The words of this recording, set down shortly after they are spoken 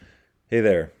Hey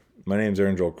there, my name's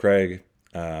Aaron Joel Craig.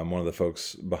 I'm one of the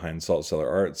folks behind Salt Cellar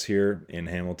Arts here in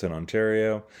Hamilton,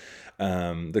 Ontario.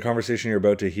 The conversation you're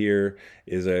about to hear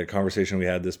is a conversation we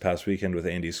had this past weekend with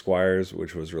Andy Squyres,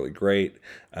 which was really great.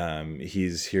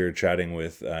 He's here chatting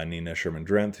with Nina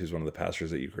Schuurman-Drenth, who's one of the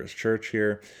pastors at Eucharist Church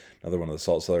here, another one of the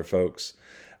Salt Cellar folks.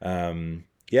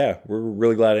 Yeah, we're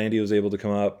really glad Andy was able to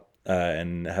come up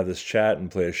and have this chat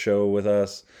and play a show with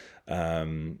us.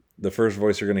 The first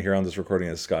voice you're going to hear on this recording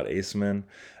is Scott Aceman,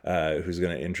 who's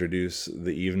going to introduce the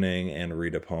evening and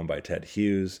read a poem by Ted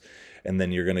Hughes. And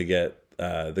then you're going to get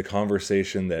the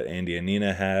conversation that Andy and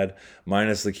Nina had,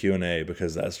 minus the Q&A,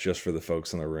 because that's just for the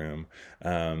folks in the room.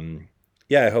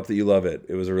 Yeah, I hope that you love it.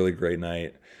 It was a really great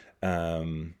night.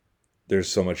 There's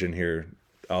so much in here.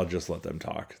 I'll just let them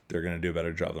talk. They're going to do a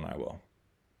better job than I will.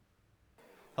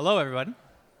 Hello, everyone.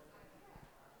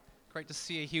 Great to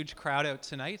see a huge crowd out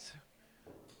tonight.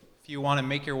 If you want to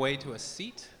make your way to a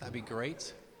seat, that'd be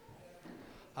great.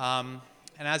 And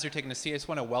as you're taking a seat, I just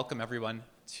want to welcome everyone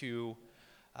to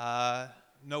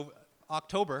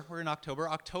October. We're in October.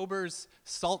 October's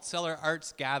Salt Cellar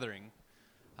Arts Gathering.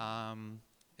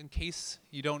 In case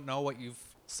you don't know what you've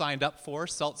signed up for,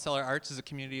 Salt Cellar Arts is a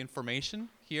community information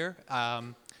here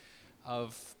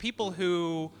of people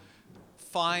who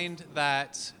find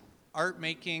that art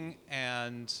making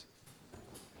and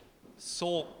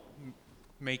soul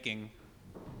making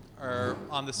are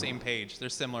on the same page. They're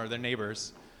similar, they're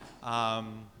neighbors.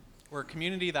 We're a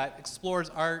community that explores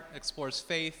art, explores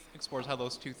faith, explores how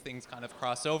those two things kind of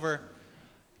cross over.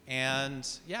 And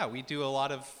yeah, we do a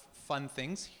lot of fun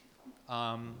things.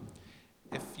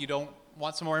 If you don't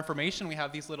want some more information, we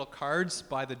have these little cards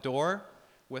by the door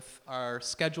with our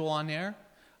schedule on there.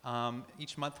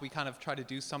 Each month we kind of try to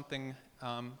do something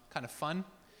kind of fun.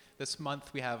 This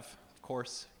month we have, of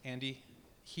course, Andy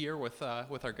here with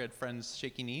our good friends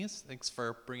Shaky Knees. Thanks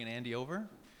for bringing Andy over.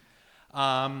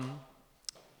 Yeah,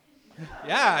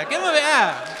 give him a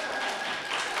yeah.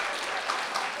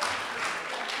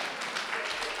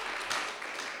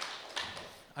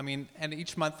 I mean, and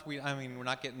each month we're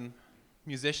not getting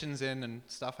musicians in and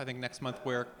stuff. I think next month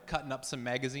we're cutting up some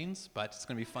magazines, but it's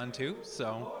gonna be fun too.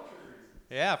 So,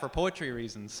 yeah, for poetry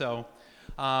reasons. So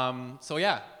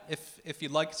yeah, if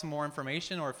you'd like some more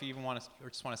information, or if you even want to, or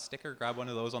just want a sticker, grab one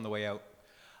of those on the way out.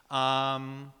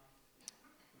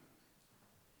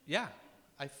 Yeah,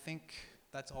 I think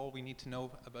that's all we need to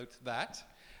know about that.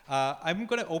 I'm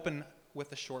going to open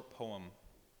with a short poem.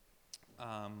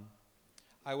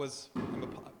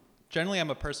 Generally, I'm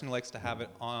a person who likes to have it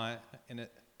in a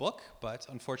book, but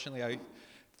unfortunately, I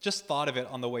just thought of it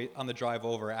on the drive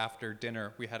over after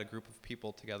dinner. We had a group of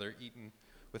people together eating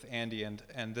with Andy, and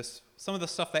some of the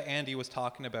stuff that Andy was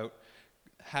talking about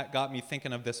got me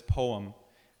thinking of this poem,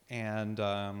 and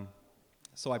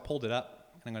so I pulled it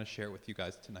up, and I'm going to share it with you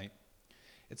guys tonight.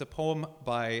 It's a poem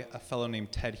by a fellow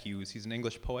named Ted Hughes. He's an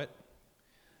English poet,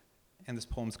 and this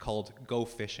poem's called Go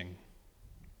Fishing.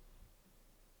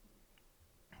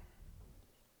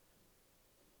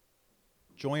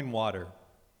 Join water,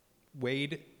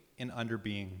 wade in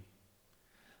underbeing.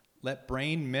 Let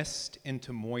brain mist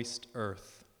into moist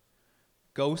earth.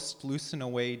 Ghost loosen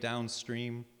away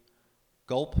downstream.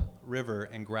 Gulp river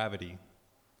and gravity.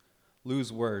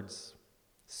 Lose words.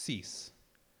 Cease.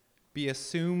 Be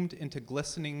assumed into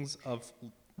glistenings of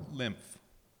lymph.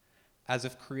 As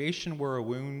if creation were a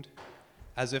wound.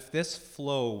 As if this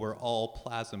flow were all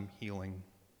plasm healing.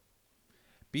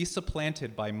 Be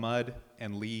supplanted by mud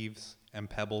and leaves and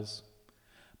pebbles.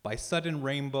 By sudden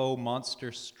rainbow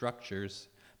monster structures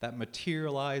that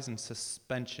materialize in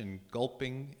suspension,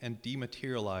 gulping and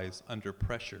dematerialize under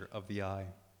pressure of the eye.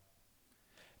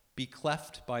 Be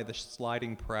cleft by the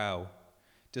sliding prow,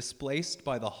 displaced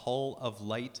by the hull of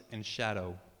light and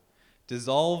shadow,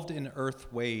 dissolved in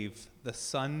earth wave, the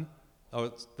soft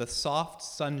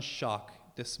sun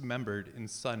shock dismembered in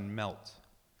sun melt.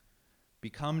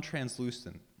 Become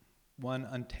translucent, one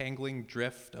untangling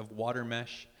drift of water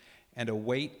mesh and a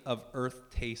weight of earth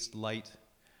taste light,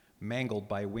 mangled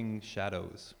by winged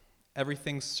shadows.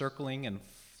 Everything circling and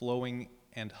flowing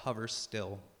and hover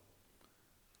still.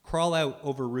 Crawl out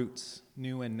over roots,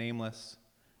 new and nameless.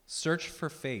 Search for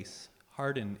face,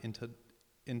 harden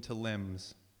into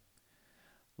limbs.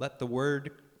 Let the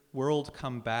world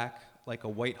come back like a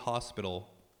white hospital,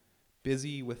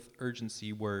 busy with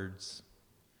urgency words.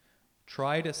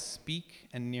 Try to speak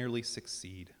and nearly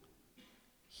succeed.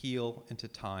 Heal into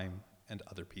time and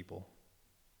other people.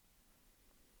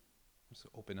 So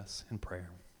open us in prayer.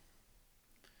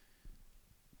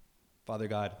 Father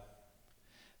God,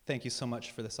 thank you so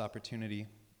much for this opportunity,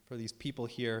 for these people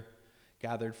here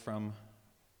gathered from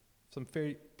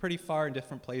pretty far in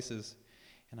different places.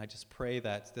 And I just pray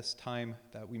that this time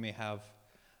that we may have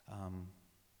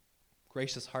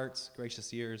gracious hearts,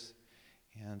 gracious ears,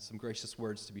 and some gracious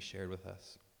words to be shared with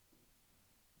us.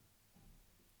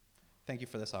 Thank you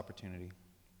for this opportunity.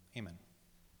 Amen.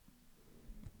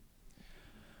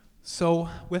 So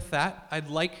with that, I'd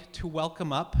like to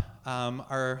welcome up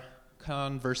our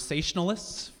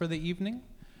conversationalists for the evening.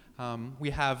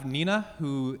 We have Nina,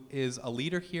 who is a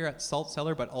leader here at Salt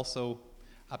Cellar, but also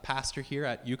a pastor here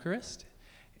at Eucharist.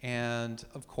 And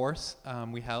of course,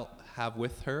 we have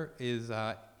with her is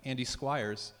Andy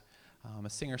Squyres, a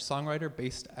singer-songwriter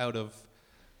based out of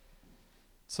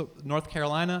North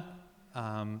Carolina.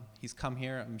 He's come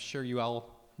here. I'm sure you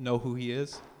all know who he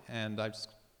is, and I just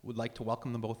would like to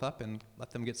welcome them both up and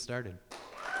let them get started.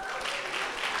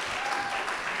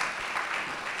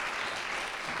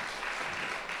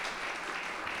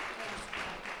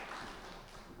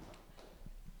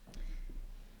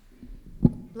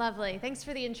 Lovely. Thanks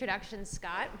for the introduction,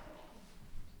 Scott.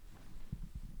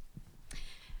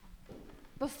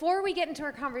 Before we get into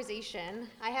our conversation,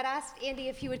 I had asked Andy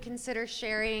if he would consider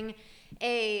sharing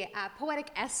a poetic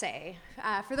essay.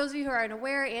 For those of you who are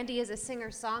unaware, Andy is a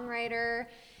singer-songwriter.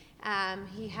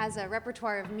 He has a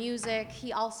repertoire of music.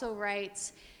 He also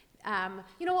writes,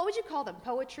 what would you call them?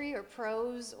 Poetry or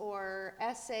prose or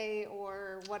essay,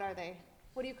 or what are they?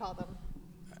 What do you call them?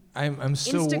 I'm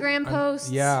still Instagram posts?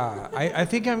 Yeah, I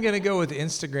think I'm going to go with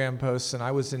Instagram posts, and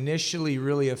I was initially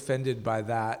really offended by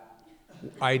that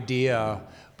idea,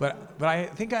 but I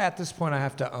think at this point I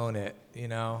have to own it,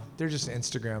 They're just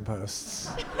Instagram posts.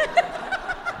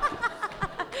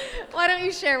 Why don't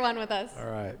you share one with us? All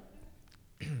right.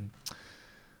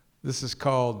 This is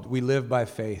called We Live by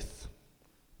Faith.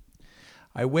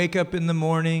 I wake up in the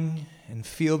morning and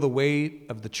feel the weight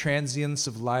of the transience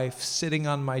of life sitting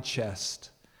on my chest.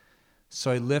 So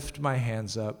I lift my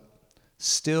hands up,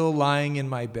 still lying in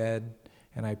my bed,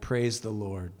 and I praise the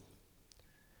Lord.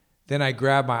 Then I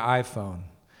grab my iPhone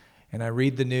and I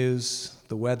read the news,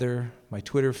 the weather, my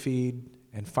Twitter feed,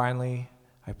 and finally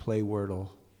I play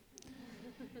Wordle.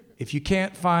 If you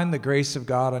can't find the grace of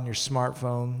God on your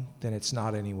smartphone, then it's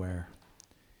not anywhere.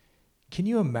 Can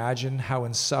you imagine how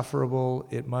insufferable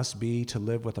it must be to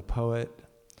live with a poet?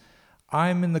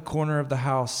 I'm in the corner of the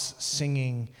house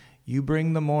singing, "You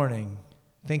Bring the Morning,"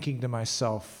 thinking to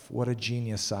myself, what a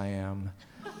genius I am.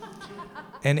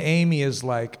 And Amy is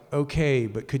like, "Okay,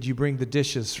 but could you bring the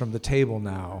dishes from the table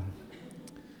now?"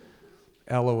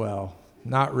 LOL.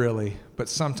 Not really, but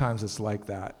sometimes it's like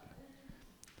that.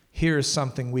 Here is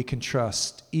something we can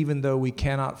trust, even though we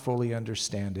cannot fully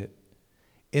understand it.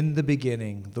 In the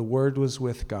beginning, the Word was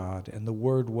with God, and the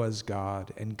Word was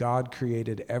God, and God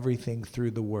created everything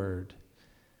through the Word.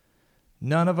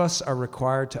 None of us are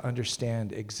required to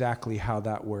understand exactly how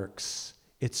that works.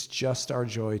 It's just our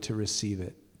joy to receive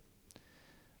it.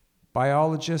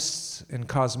 Biologists and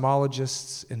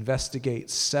cosmologists investigate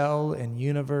cell and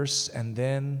universe and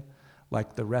then,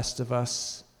 like the rest of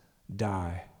us,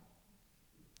 die.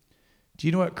 Do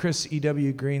you know what Chris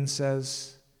E.W. Green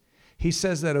says? He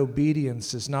says that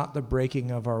obedience is not the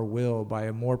breaking of our will by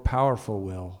a more powerful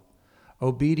will.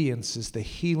 Obedience is the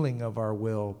healing of our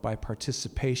will by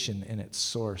participation in its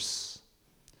source.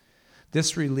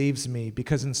 This relieves me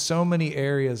because in so many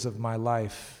areas of my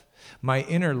life, my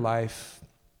inner life,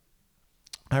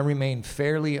 I remain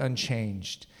fairly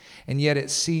unchanged, and yet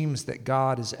it seems that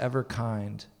God is ever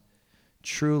kind.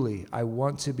 Truly, I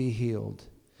want to be healed.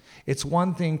 It's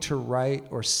one thing to write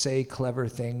or say clever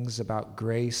things about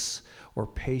grace or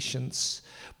patience,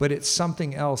 but it's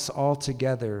something else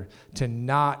altogether to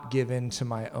not give in to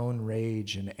my own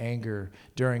rage and anger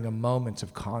during a moment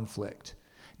of conflict.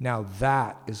 Now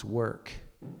that is work.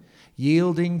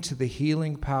 Yielding to the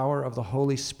healing power of the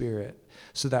Holy Spirit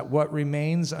so that what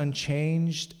remains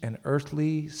unchanged and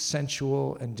earthly,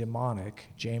 sensual, and demonic,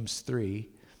 James 3,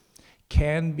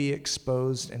 can be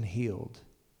exposed and healed.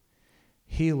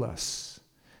 Heal us,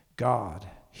 God,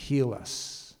 heal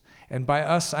us. And by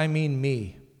us, I mean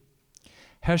me.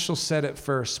 Heschel said it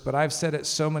first, but I've said it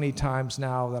so many times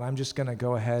now that I'm just going to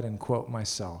go ahead and quote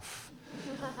myself.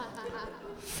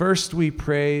 First we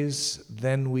praise,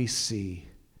 then we see.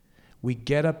 We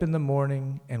get up in the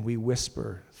morning and we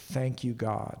whisper, "Thank you,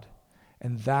 God."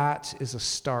 And that is a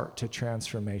start to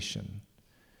transformation.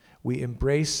 We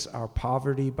embrace our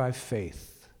poverty by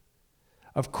faith.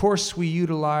 Of course, we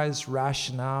utilize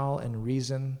rationale and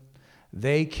reason.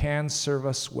 They can serve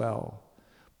us well,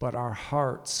 but our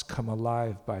hearts come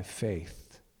alive by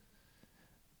faith.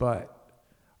 But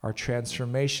our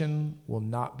transformation will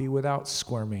not be without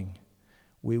squirming.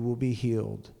 We will be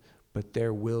healed, but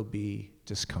there will be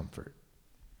discomfort.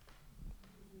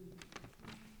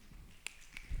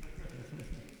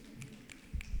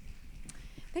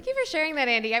 Thank you for sharing that,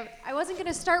 Andy. I wasn't going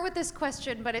to start with this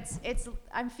question, but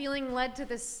I'm feeling led to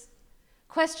this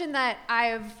question that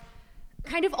I've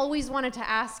kind of always wanted to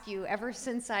ask you ever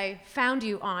since I found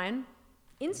you on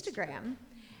Instagram.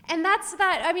 And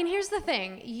here's the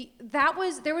thing.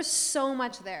 There was so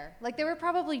much there. Like, there were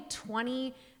probably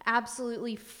 20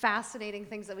 absolutely fascinating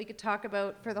things that we could talk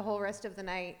about for the whole rest of the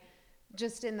night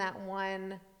just in that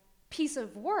one piece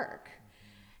of work.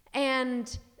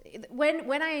 And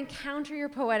when I encounter your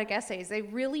poetic essays, they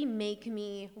really make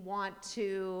me want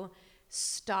to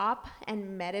stop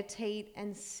and meditate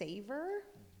and savor.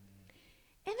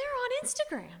 And they're on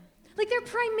Instagram. Like, they're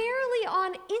primarily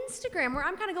on Instagram, where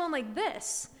I'm kind of going like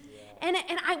this. Yeah. And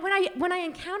when I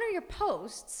encounter your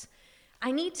posts,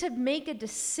 I need to make a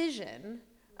decision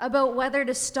about whether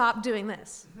to stop doing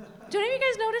this. Do any of you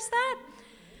guys notice that?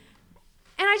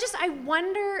 And I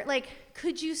wonder, like,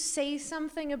 could you say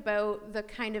something about the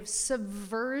kind of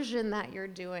subversion that you're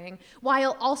doing,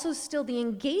 while also still the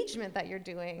engagement that you're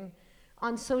doing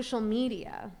on social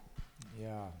media?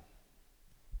 Yeah.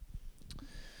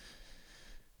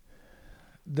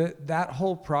 That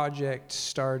whole project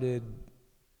started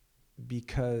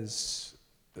because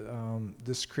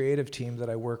this creative team that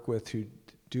I work with, who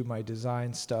do my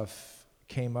design stuff,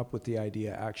 came up with the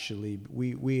idea. Actually,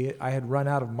 I had run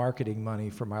out of marketing money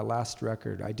for my last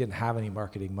record. I didn't have any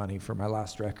marketing money for my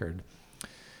last record,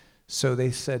 so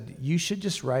they said, you should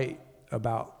just write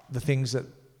about the things that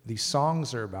these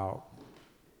songs are about.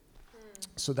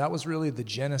 So that was really the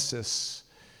genesis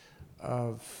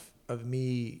of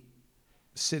me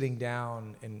sitting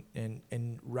down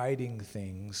and writing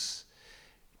things.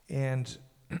 And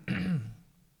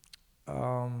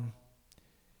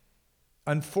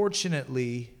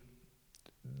unfortunately,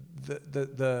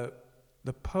 the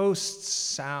posts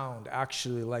sound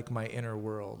actually like my inner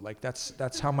world. Like,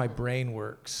 that's how my brain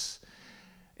works.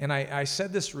 And I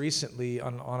said this recently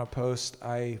on a post.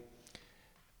 I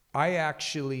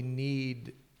actually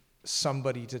need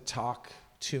somebody to talk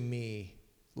to me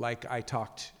like I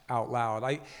talked out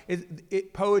loud.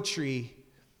 Poetry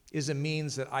is a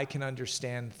means that I can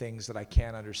understand things that I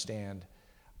can't understand.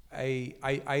 I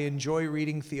enjoy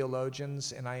reading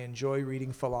theologians and I enjoy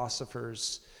reading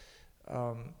philosophers,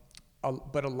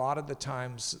 but a lot of the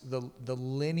times the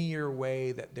linear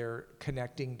way that they're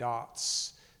connecting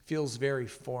dots feels very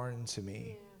foreign to me.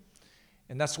 Yeah.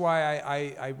 And that's why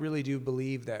I really do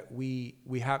believe that we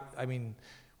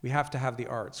have to have the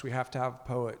arts. We have to have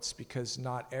poets, because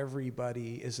not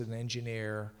everybody is an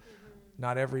engineer. Mm-hmm.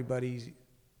 Not everybody,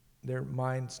 their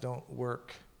minds don't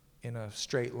work in a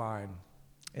straight line.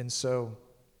 And so,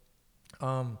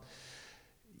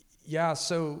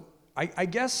 so I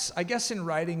guess in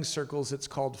writing circles, it's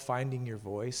called finding your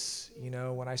voice. You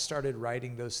know, when I started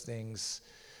writing those things,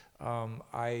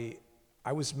 I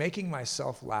was making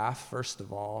myself laugh. First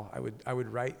of all, I would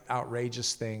write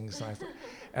outrageous things,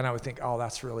 and I would think, oh,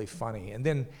 that's really funny. And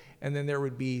then there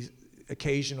would be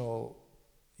occasional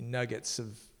nuggets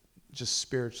of just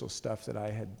spiritual stuff that I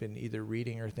had been either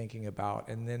reading or thinking about,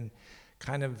 and then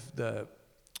kind of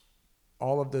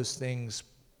all of those things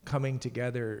coming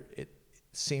together, it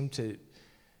seemed to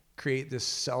create this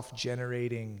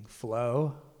self-generating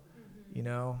flow. Mm-hmm. You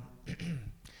know.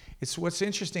 It's what's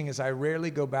interesting is I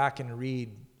rarely go back and read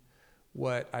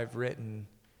what I've written,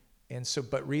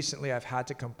 but recently I've had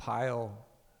to compile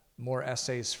more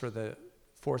essays for the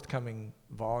forthcoming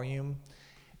volume,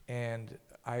 and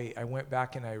I went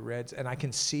back and I read, and I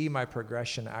can see my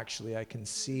progression. Actually, I can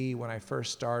see when I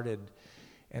first started,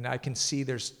 and I can see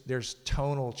there's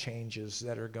tonal changes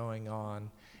that are going on,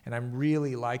 and I'm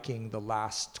really liking the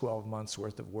last 12 months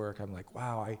worth of work. I'm like,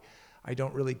 wow, I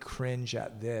don't really cringe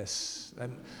at this.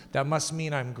 That must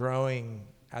mean I'm growing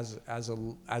as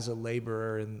a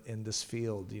laborer in this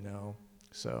field, you know.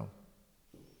 So.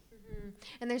 Mm-hmm.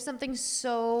 And there's something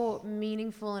so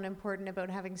meaningful and important about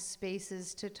having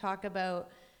spaces to talk about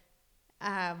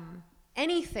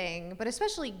anything, but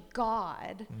especially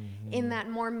God, mm-hmm. in that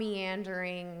more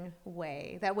meandering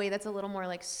way. That way that's a little more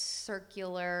like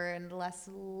circular and less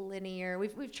linear.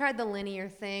 We've tried the linear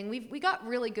thing. We got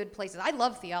really good places. I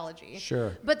love theology.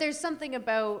 Sure. But there's something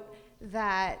about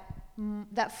that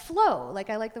flow. Like,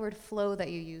 I like the word flow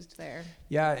that you used there.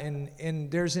 Yeah, and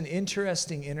there's an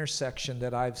interesting intersection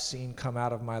that I've seen come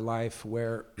out of my life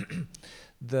where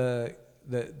the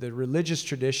religious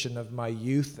tradition of my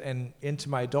youth and into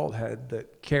my adulthood, the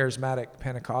charismatic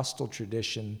Pentecostal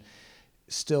tradition,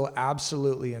 still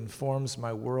absolutely informs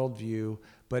my worldview,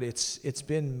 but it's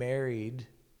been married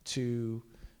to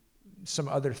some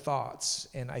other thoughts.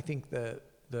 And I think the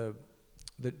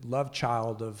love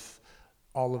child of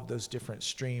all of those different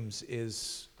streams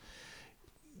is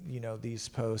these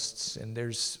posts, and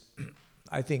there's,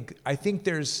 I think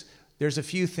there's a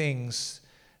few things.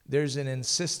 There's an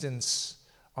insistence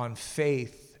on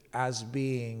faith as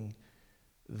being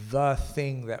the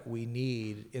thing that we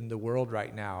need in the world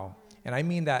right now. And I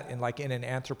mean that in an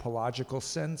anthropological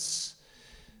sense.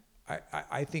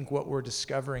 I think what we're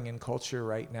discovering in culture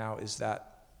right now is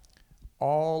that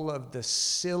all of the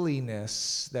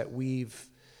silliness that we've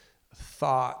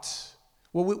thought,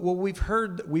 we've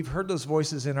heard those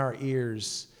voices in our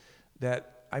ears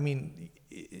that, I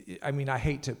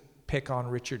hate to pick on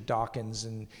Richard Dawkins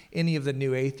and any of the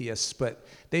new atheists, but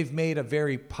they've made a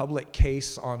very public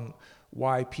case on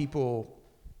why people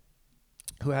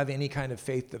who have any kind of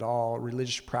faith at all,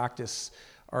 religious practice,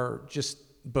 are just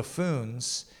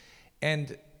buffoons.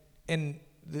 And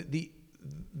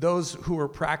those who were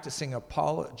practicing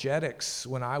apologetics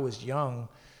when I was young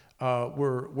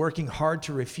were working hard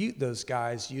to refute those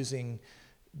guys using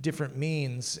different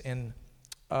means. And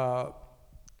but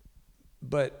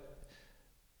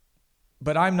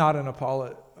I'm not an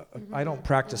I don't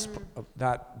practice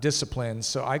that discipline,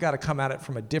 so I got to come at it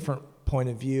from a different point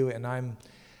of view. And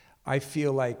I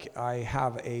feel like I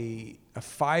have a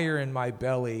fire in my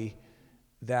belly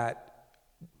that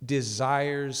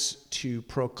desires to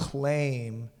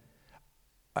proclaim.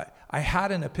 I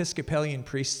had an Episcopalian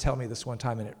priest tell me this one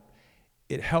time, and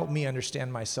it helped me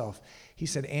understand myself. He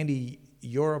said, "Andy,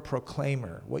 you're a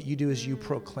proclaimer. What you do is you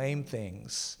proclaim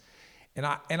things." And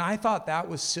I thought that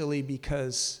was silly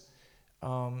because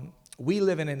we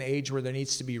live in an age where there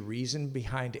needs to be reason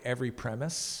behind every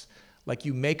premise. Like,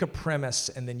 you make a premise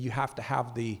and then you have to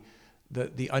have the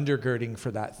undergirding for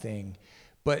that thing.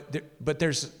 But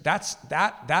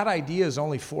that idea is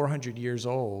only 400 years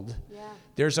old. Yeah.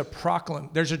 There's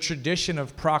a tradition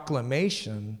of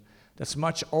proclamation that's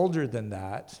much older than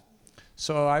that.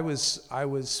 So I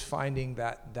was finding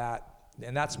that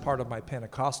and that's part of my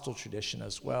Pentecostal tradition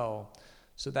as well.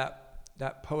 So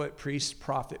that poet, priest,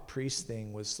 prophet, priest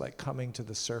thing was like coming to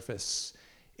the surface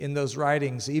in those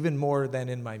writings even more than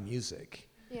in my music.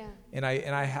 Yeah. And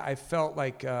I felt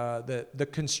like the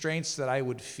constraints that I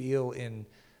would feel in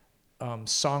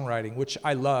songwriting, which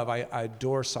I love. I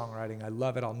adore songwriting. I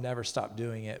love it. I'll never stop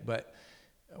doing it. But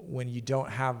when you don't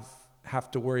have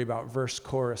to worry about verse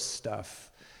chorus stuff,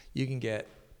 you can get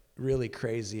really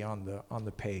crazy on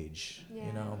the page.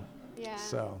 Yeah. Yeah.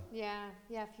 So. Yeah.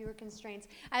 Fewer constraints.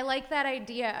 I like that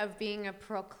idea of being a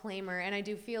proclaimer, and I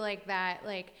do feel like that.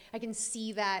 Like, I can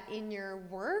see that in your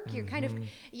work. You're kind of.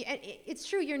 It's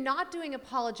true. You're not doing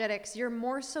apologetics. You're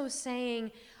more so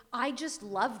saying, I just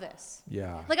love this.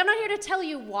 Yeah. Like, I'm not here to tell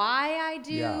you why I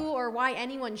do or why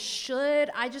anyone should.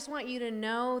 I just want you to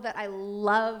know that I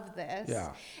love this.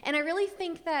 Yeah. And I really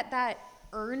think that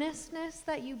earnestness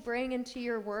that you bring into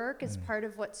your work is part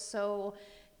of what's so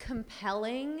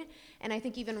compelling and I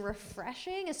think even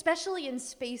refreshing, especially in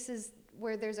spaces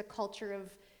where there's a culture of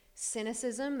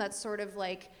cynicism that sort of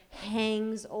like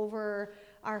hangs over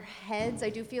our heads.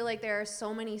 I do feel like there are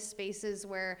so many spaces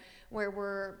where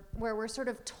we're sort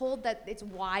of told that it's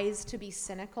wise to be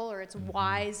cynical or it's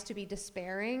wise to be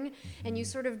despairing, and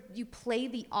you play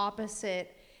the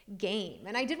opposite game.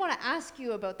 And I did want to ask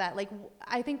you about that. Like,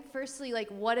 I think firstly, like,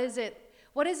 what is it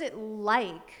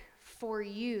like for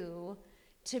you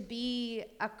to be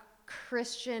a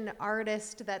Christian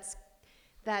artist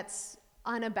that's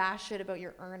unabashed about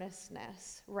your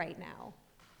earnestness right now?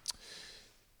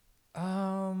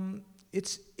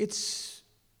 It's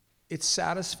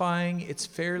satisfying. It's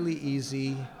fairly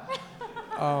easy.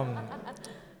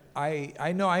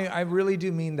 I know I really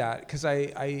do mean that, because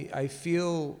I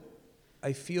feel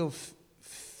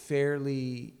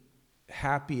fairly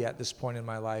happy at this point in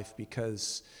my life,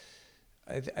 because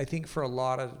I think for a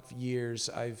lot of years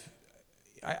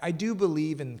I do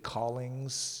believe in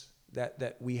callings,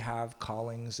 that we have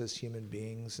callings as human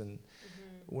beings, and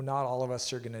well, not all of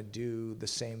us are going to do the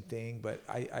same thing, but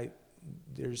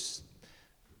there's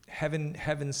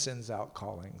heaven sends out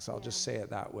callings. I'll just say it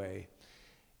that way.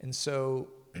 And so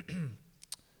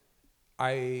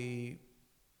I've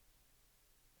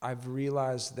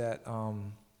realized that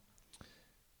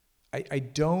I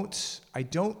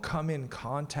don't come in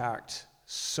contact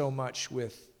so much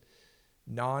with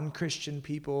non-Christian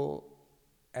people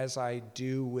as I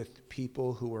do with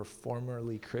people who were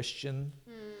formerly Christian.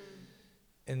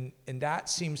 And that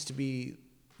seems to be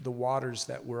the waters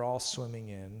that we're all swimming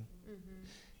in.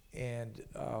 And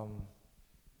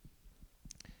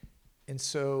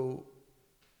so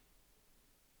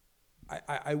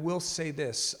I will say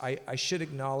this. I should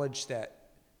acknowledge that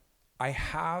I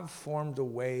have formed a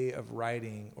way of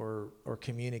writing or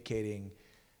communicating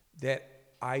that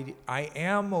I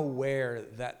am aware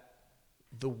that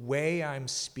the way I'm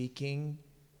speaking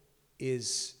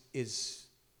is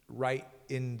right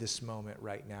in this moment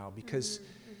right now, because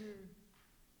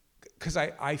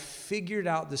I figured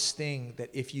out this thing that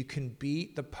if you can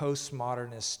beat the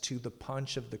postmodernists to the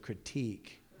punch of the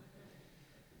critique,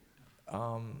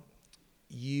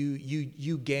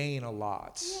 you gain a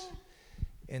lot.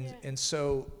 And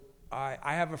so I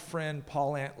have a friend,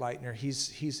 Paul Antleitner.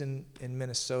 He's in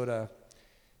Minnesota,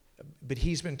 but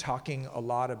he's been talking a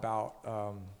lot about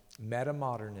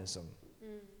metamodernism.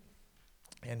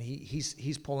 And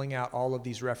he's pulling out all of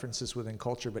these references within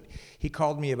culture. But he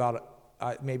called me about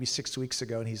maybe 6 weeks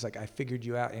ago, and he's like, "I figured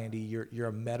you out, Andy. You're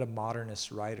a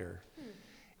metamodernist writer."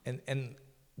 And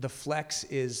the flex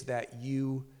is that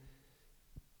you're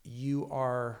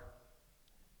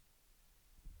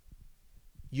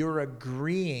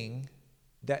agreeing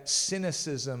that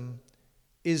cynicism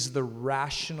is the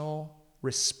rational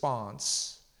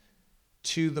response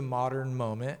to the modern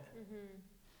moment,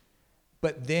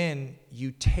 but then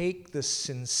you take the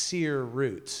sincere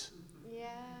route.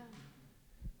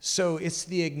 So it's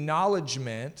the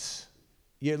acknowledgement.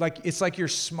 It's like you're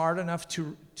smart enough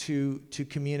to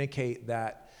communicate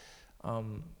that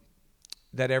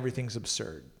that everything's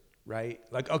absurd, right?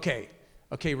 Like, okay,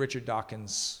 Richard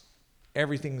Dawkins,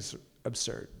 everything's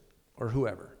absurd, or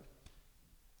whoever.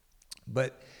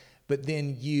 But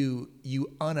then you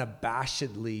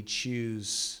unabashedly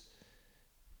choose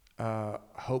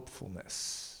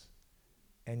hopefulness,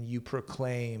 and you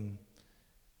proclaim.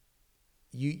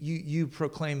 You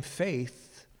proclaim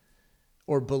faith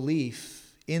or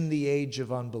belief in the age of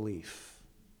unbelief,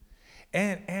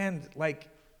 and like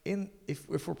if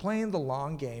we're playing the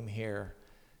long game here,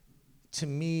 to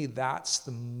me that's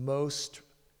the most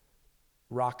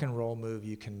rock and roll move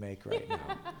you can make right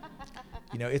now.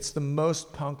 It's the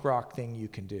most punk rock thing you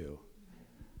can do.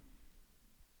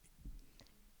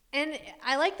 And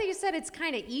I like that you said it's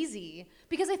kind of easy,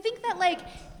 because I think that, like,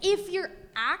 if you're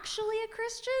actually a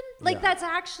Christian, like, that's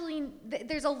actually,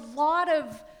 there's a lot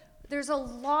of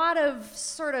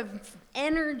sort of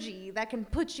energy that can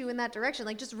put you in that direction.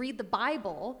 Like, just read the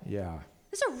Bible. Yeah.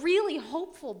 It's a really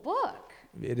hopeful book.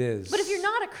 It is. But if you're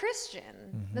not a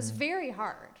Christian, that's very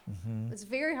hard. It's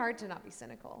very hard to not be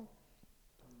cynical.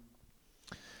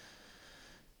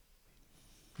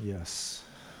 Yes.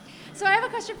 So I have a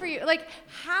question for you. Like,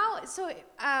 I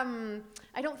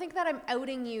don't think that I'm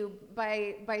outing you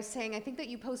by saying, I think that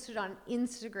you posted on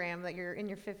Instagram that you're in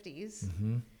your 50s.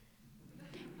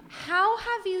 How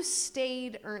have you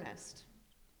stayed earnest?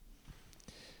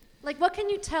 Like, what can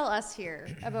you tell us here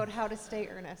about how to stay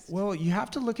earnest? Well, you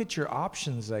have to look at your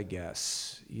options, I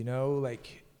guess.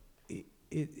 Like,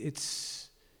 it's...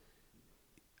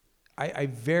 I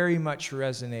very much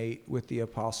resonate with the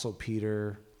Apostle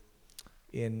Peter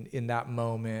in that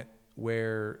moment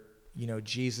where,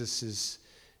 Jesus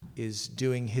is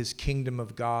doing his kingdom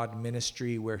of God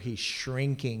ministry, where he's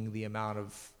shrinking the amount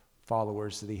of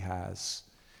followers that he has.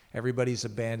 Everybody's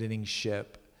abandoning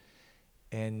ship.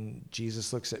 And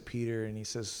Jesus looks at Peter and he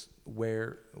says,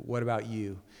 what about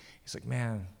you? He's like,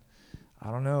 man,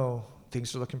 I don't know.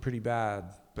 Things are looking pretty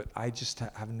bad, but I just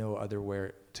have no other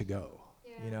where to go,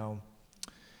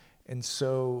 And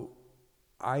so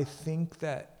I think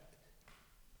that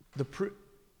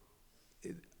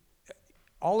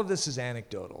all of this is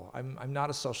anecdotal. I'm not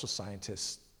a social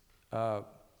scientist,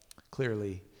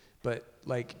 clearly, but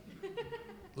like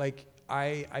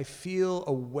I feel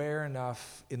aware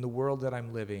enough in the world that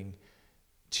I'm living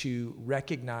to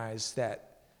recognize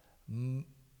that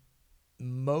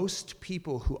most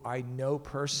people who I know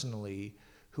personally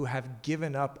who have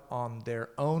given up on their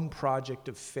own project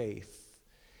of faith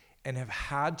and have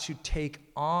had to take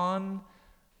on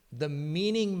the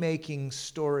meaning-making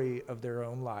story of their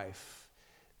own life,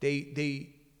 they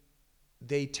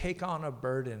take on a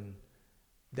burden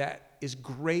that is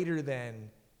greater than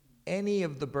any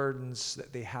of the burdens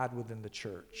that they had within the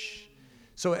church.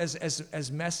 So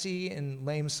as messy and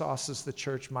lame sauce as the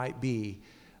church might be,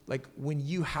 like when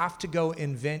you have to go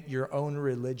invent your own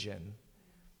religion,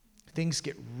 things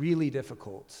get really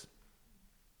difficult.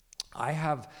 I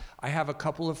have a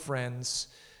couple of friends,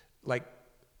 like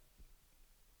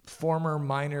former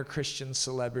minor Christian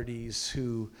celebrities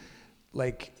who,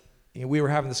 like, we were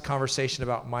having this conversation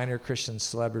about minor Christian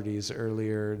celebrities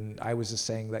earlier, and I was just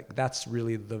saying, like, that's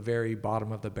really the very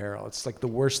bottom of the barrel. It's like the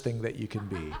worst thing that you can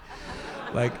be.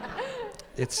 Like,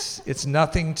 it's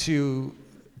nothing to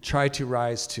try to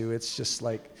rise to. It's just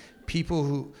like people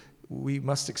who we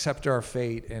must accept our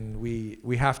fate, and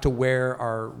we have to wear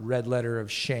our red letter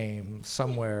of shame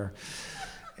somewhere.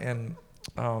 And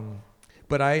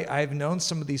but I've known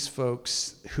some of these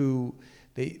folks who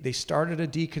they started a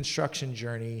deconstruction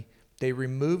journey. They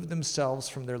removed themselves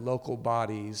from their local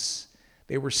bodies.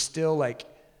 They were still like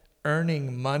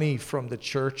earning money from the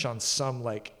church on some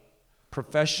like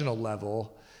professional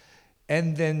level,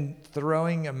 and then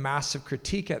throwing a massive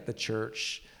critique at the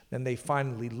church. Then they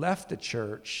finally left the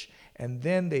church, and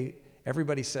then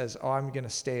everybody says, oh, I'm going to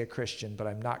stay a Christian, but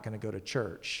I'm not going to go to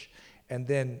church. And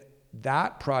then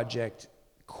that project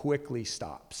quickly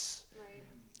stops. Right.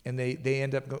 And they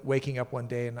end up waking up one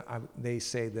day, and they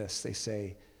say this. They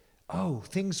say, oh,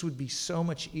 things would be so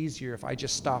much easier if I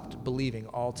just stopped believing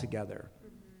altogether.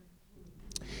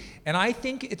 And I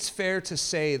think it's fair to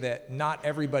say that not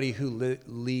everybody who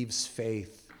leaves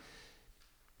faith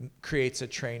creates a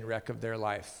train wreck of their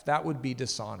life. That would be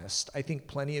dishonest. I think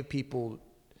plenty of people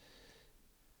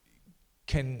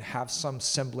can have some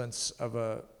semblance of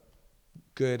a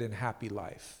good and happy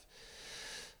life.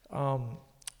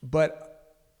 But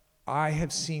I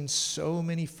have seen so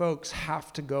many folks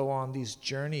have to go on these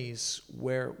journeys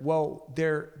where, well,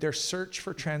 their search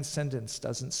for transcendence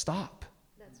doesn't stop.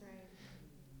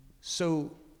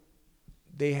 So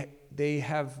they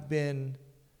have been,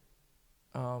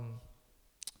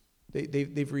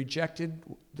 they've rejected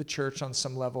the church on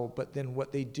some level, but then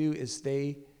what they do is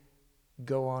they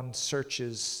go on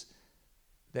searches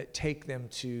that take them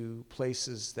to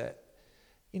places that,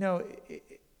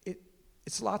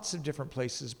 it's lots of different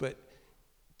places, but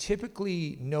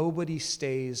typically nobody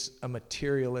stays a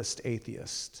materialist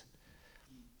atheist.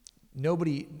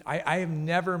 Nobody, I have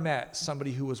never met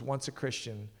somebody who was once a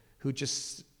Christian who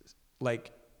just,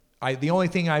 the only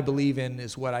thing I believe in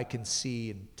is what I can see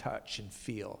and touch and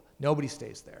feel. Nobody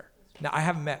stays there. Now, I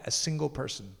haven't met a single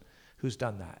person who's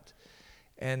done that.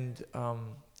 And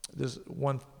there's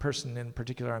one person in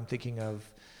particular I'm thinking of,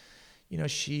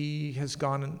 she's just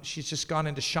gone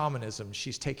into shamanism.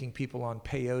 She's taking people on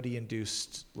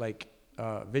peyote-induced,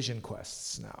 vision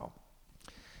quests now.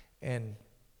 And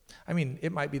I mean,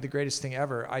 it might be the greatest thing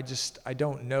ever. I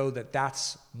don't know that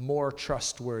that's more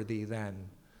trustworthy than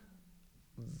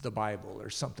the Bible or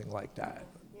something like that,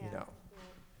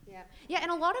 Yeah,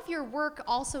 and a lot of your work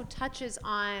also touches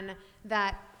on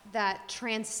that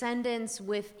transcendence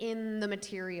within the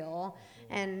material.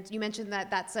 And you mentioned that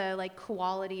that's a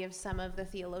quality of some of the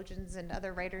theologians and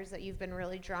other writers that you've been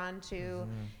really drawn to.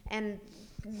 Mm-hmm. And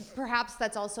perhaps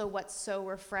that's also what's so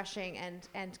refreshing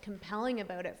and compelling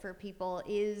about it for people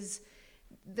is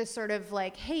the sort of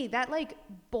hey, that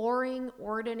boring,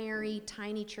 ordinary,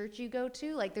 tiny church you go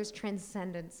to, there's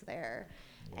transcendence there.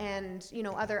 And,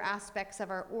 other aspects of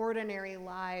our ordinary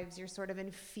lives, you're sort of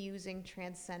infusing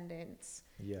transcendence.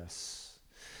 Yes.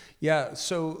 Yeah,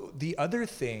 so the other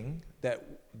thing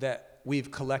that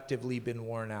we've collectively been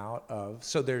worn out of,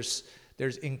 so there's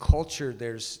in culture,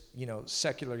 there's,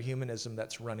 secular humanism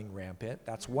that's running rampant.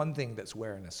 That's one thing that's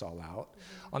wearing us all out.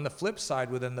 Mm-hmm. On the flip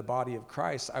side, within the body of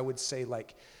Christ, I would say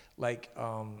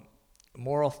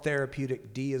moral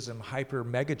therapeutic deism, hyper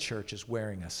megachurch is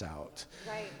wearing us out.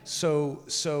 Right.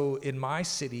 So in my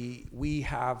city, we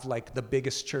have the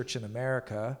biggest church in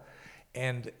America,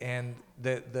 and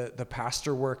the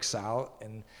pastor works out,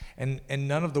 and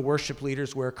none of the worship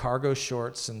leaders wear cargo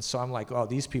shorts, and so I'm oh,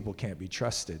 these people can't be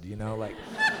trusted,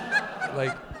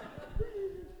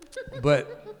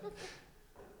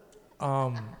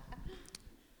 but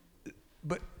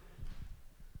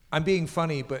I'm being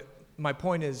funny, but my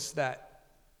point is that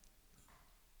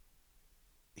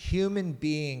human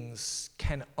beings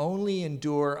can only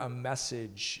endure a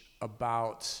message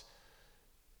about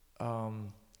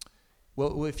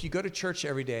well, if you go to church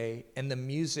every day and the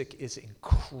music is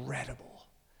incredible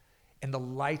and the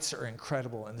lights are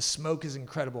incredible and the smoke is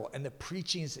incredible and the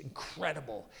preaching is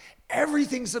incredible,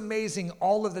 everything's amazing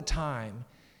all of the time,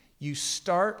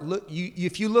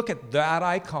 if you look at that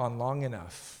icon long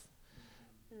enough,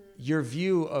 your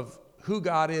view of who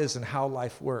God is and how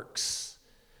life works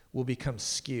will become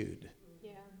skewed.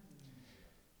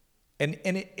 And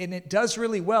it does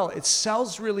really well. It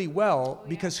sells really well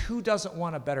because who doesn't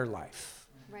want a better life?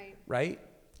 Right?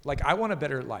 I want a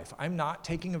better life. I'm not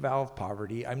taking a vow of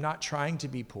poverty. I'm not trying to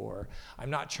be poor. I'm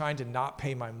not trying to not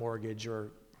pay my mortgage or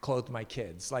clothe my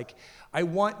kids. I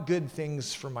want good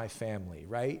things for my family,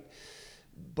 right?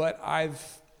 But I've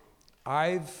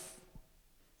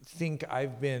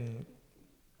been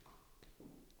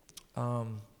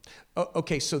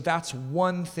okay, so that's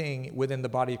one thing within the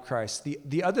body of Christ.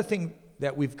 The other thing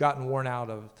that we've gotten worn out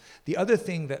of, the other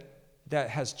thing that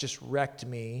has just wrecked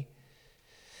me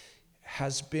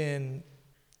has been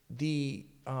the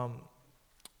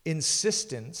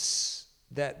insistence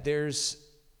that there's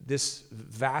this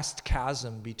vast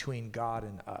chasm between God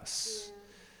and us. Yeah.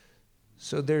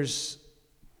 So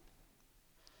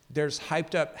there's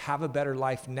hyped up, have a better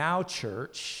life now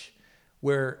church,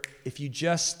 where if you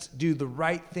just do the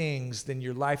right things, then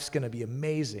your life's going to be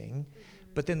amazing.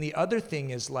 But then the other thing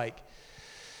is like,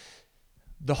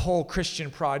 the whole Christian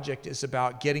project is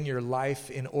about getting your life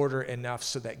in order enough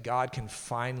so that God can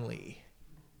finally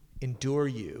endure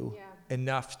you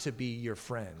enough to be your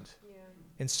friend. Yeah.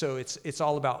 And so it's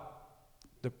all about,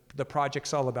 the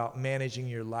project's all about managing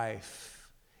your life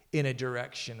in a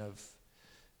direction of,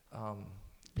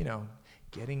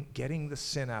 getting the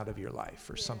sin out of your life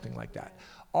or something like that.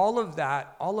 All of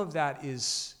that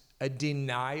is a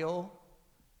denial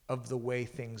of the way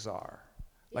things are.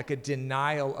 Like a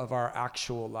denial of our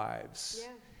actual lives.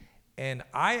 Yeah. And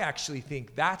I actually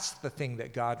think that's the thing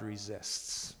that God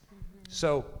resists.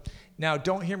 So now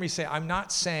don't hear me say, I'm not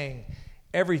saying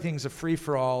everything's a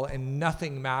free-for-all and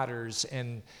nothing matters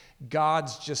and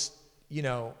God's just,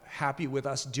 happy with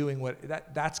us doing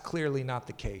that's clearly not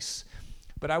the case.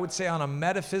 But I would say on a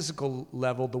metaphysical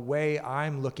level, the way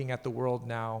I'm looking at the world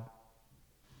now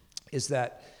is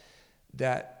that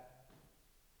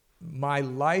my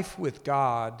life with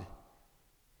God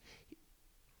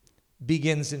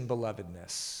begins in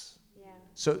belovedness.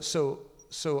 Yeah. So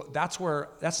that's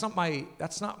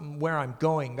not where I'm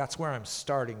going. That's where I'm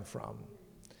starting from.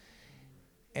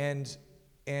 And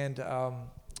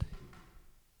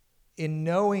in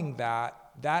knowing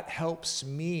that helps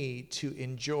me to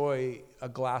enjoy a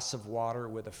glass of water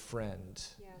with a friend.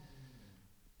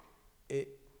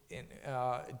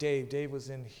 Yeah. Dave was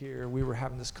in here. We were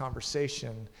having this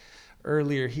conversation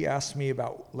earlier. He asked me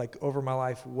about, like, over my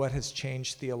life, what has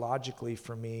changed theologically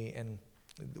for me. And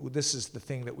this is the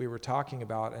thing that we were talking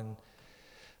about. And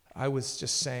I was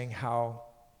just saying how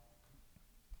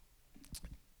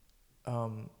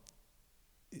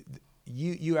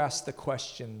you asked the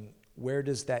question, where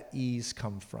does that ease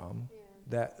come from? Yeah.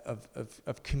 That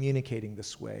of communicating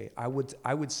this way. I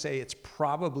would say it's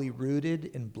probably rooted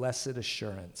in blessed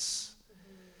assurance.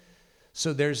 Mm-hmm.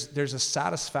 So there's a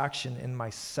satisfaction in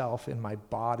myself, in my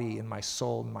body, in my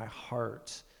soul, in my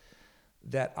heart,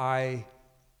 that I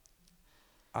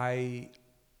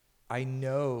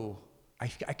know I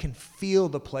can feel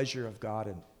the pleasure of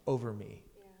God over me,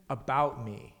 about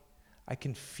me. I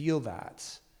can feel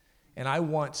that, and I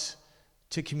want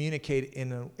to communicate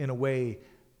in a way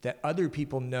that other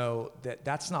people know that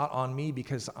that's not on me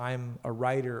because I'm a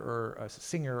writer or a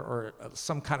singer or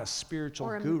some kind of spiritual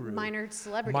guru. Or a minor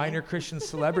celebrity. Minor Christian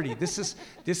celebrity. This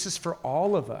is for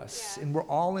all of us, and we're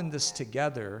all in this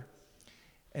together.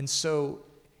 And so,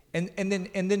 and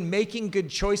then making good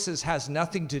choices has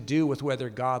nothing to do with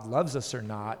whether God loves us or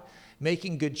not.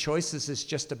 Making good choices is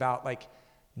just about, like,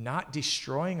 not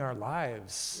destroying our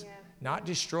lives, not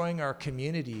destroying our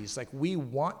communities. Like, we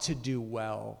want to do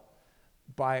well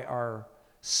by our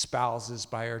spouses,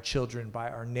 by our children, by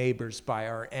our neighbors, by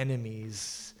our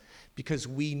enemies, because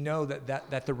we know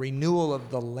that the renewal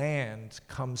of the land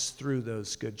comes through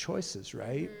those good choices,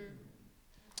 right?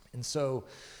 Mm-hmm. And so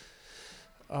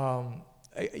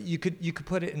you could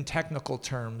put it in technical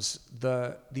terms.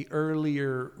 The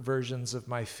earlier versions of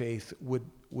my faith would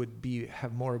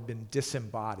have more been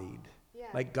disembodied.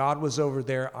 Like, God was over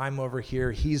there, I'm over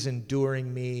here, He's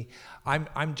enduring me.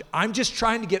 I'm just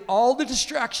trying to get all the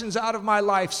distractions out of my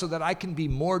life so that I can be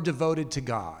more devoted to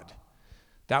God.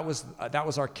 That was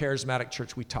our charismatic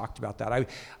church. We talked about that.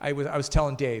 I was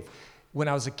telling Dave, when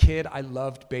I was a kid, I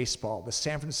loved baseball. The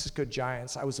San Francisco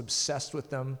Giants, I was obsessed with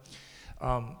them.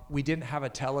 We didn't have a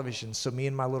television, so me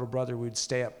and my little brother would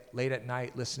stay up late at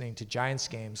night listening to Giants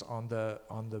games on the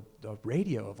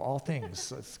radio, of all things.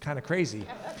 So it's kind of crazy.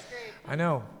 Yeah, that's great. I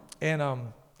know. And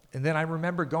then I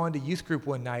remember going to youth group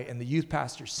one night and the youth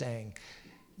pastor saying,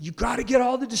 "You got to get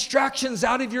all the distractions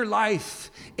out of your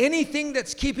life. Anything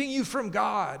that's keeping you from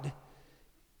God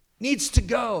needs to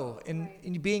go."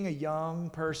 And being a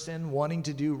young person, wanting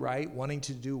to do right, wanting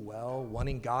to do well,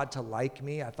 wanting God to like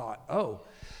me, I thought, oh.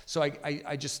 So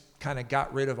I just kind of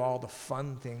got rid of all the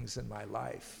fun things in my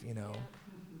life, Yeah.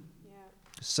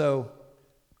 So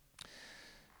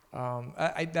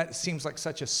that seems like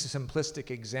such a simplistic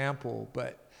example,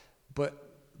 but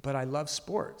I love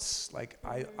sports. Like,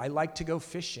 I like to go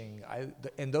fishing.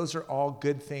 And those are all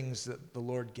good things that the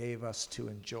Lord gave us to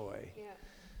enjoy. Yeah.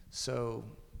 So,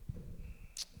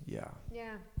 yeah.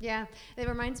 Yeah. It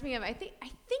reminds me of, I think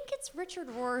it's Richard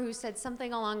Rohr who said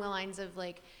something along the lines of,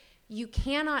 like, you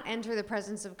cannot enter the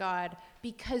presence of God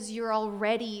because you're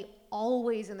already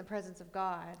always in the presence of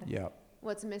God. Yeah.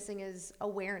 What's missing is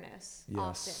awareness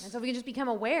often. And so we can just become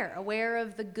aware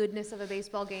of the goodness of a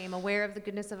baseball game, aware of the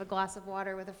goodness of a glass of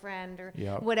water with a friend, or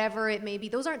whatever it may be.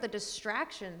 Those aren't the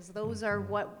distractions. Those are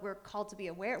what we're called to be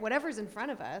aware. Whatever's in front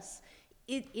of us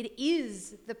it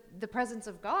is the presence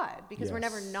of God, because we're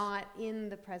never Yes. not in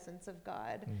the presence of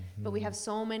God. But we have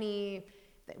so many,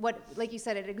 like you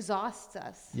said, it exhausts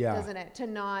us, Yeah. doesn't it? To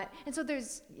not, and so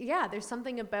there's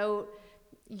something about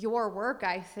your work,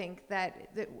 I think, that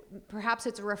perhaps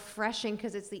it's refreshing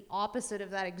because it's the opposite of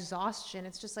that exhaustion.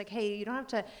 It's just like, hey, you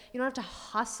don't have to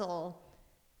hustle.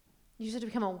 You just have to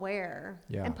become aware.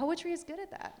 Yeah. And poetry is good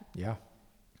at that. Yeah.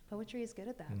 Poetry is good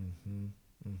at that. Mm-hmm.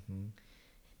 Mm-hmm.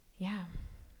 Yeah.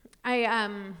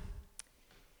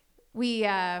 We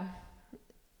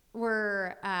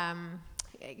were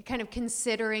kind of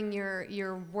considering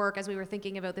your work as we were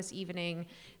thinking about this evening,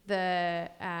 the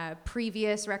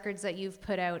previous records that you've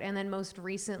put out, and then most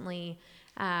recently,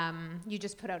 you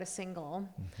just put out a single.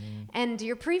 Mm-hmm. And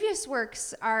your previous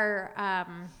works are,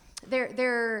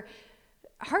 they're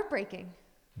heartbreaking.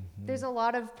 Mm-hmm. There's a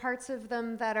lot of parts of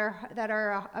them that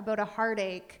are about a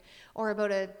heartache, or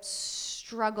about a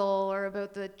struggle, or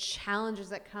about the challenges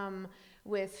that come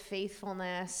with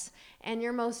faithfulness. And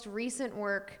your most recent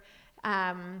work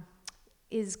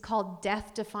is called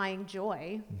Death Defying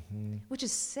Joy, Mm-hmm. which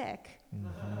is sick.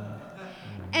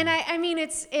 Mm-hmm. And I mean,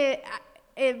 it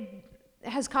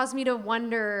has caused me to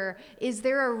wonder, is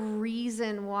there a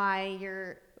reason why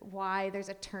there's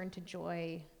a turn to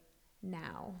joy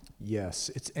now? Yes,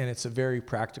 it's a very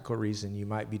practical reason. You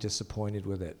might be disappointed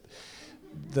with it.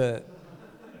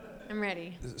 I'm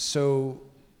ready. So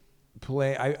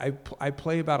I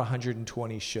play about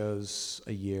 120 shows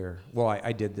a year. Well,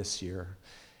 I did this year,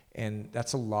 and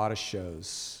that's a lot of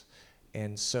shows.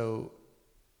 And so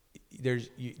there's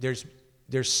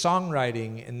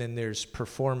songwriting, and then there's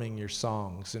performing your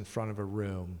songs in front of a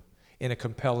room in a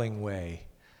compelling way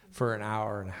for an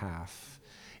hour and a half.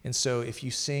 And so if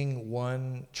you sing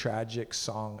one tragic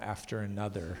song after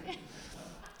another,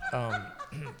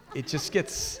 it just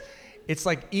gets, it's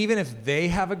like, even if they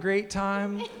have a great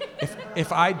time,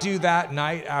 if I do that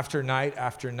night after night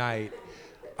after night,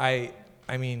 I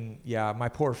mean, yeah, my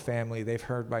poor family, they've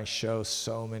heard my show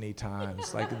so many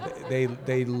times. Like,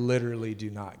 they literally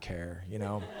do not care, you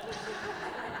know?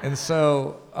 And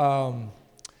so,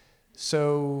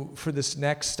 so for this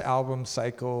next album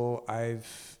cycle,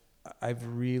 I've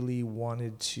really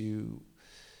wanted to,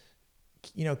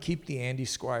 you know, keep the Andy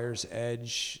Squyres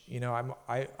edge. You know,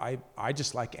 I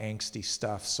just like angsty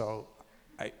stuff. So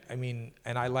I mean,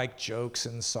 and I like jokes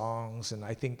and songs, and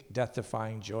I think Death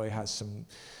Defying Joy has some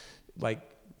like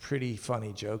pretty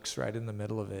funny jokes right in the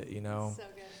middle of it, you know. So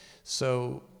good.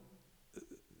 So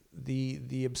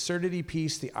the absurdity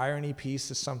piece, the irony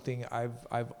piece is something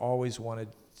I've always wanted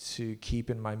to keep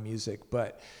in my music,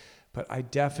 but I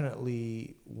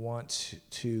definitely want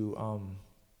to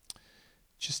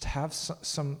just have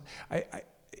some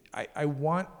I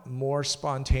want more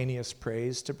spontaneous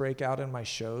praise to break out in my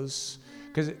shows,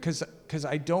 because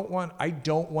I don't want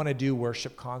to do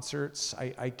worship concerts.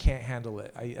 I can't handle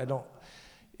it. I don't.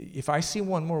 If I see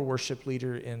one more worship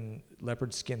leader in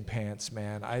leopard skin pants,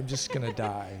 man, I'm just gonna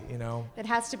die, you know? It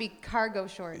has to be cargo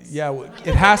shorts. Yeah,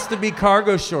 it has to be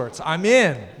cargo shorts. I'm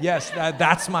in. Yes,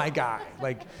 that's my guy.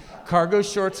 Like, cargo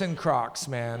shorts and Crocs,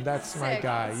 man. That's my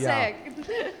guy. Yeah.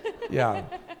 Sick. Yeah.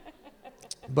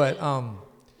 But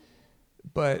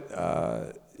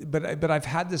I've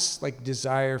had this like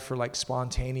desire for like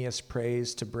spontaneous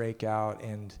praise to break out,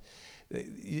 and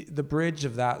the bridge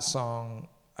of that song,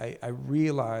 I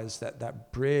realized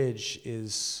that bridge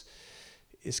is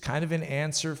kind of an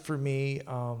answer for me.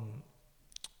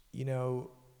 You know,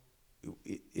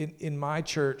 in my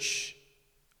church,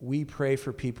 we pray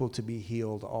for people to be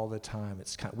healed all the time.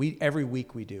 It's every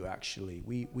week we do, actually.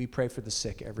 We pray for the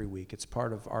sick every week. It's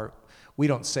part of our, we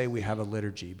don't say we have a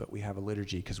liturgy, but we have a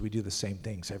liturgy because we do the same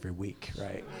things every week,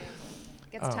 right?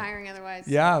 Gets tiring otherwise.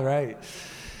 Yeah, right.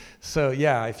 So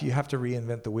yeah, if you have to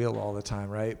reinvent the wheel all the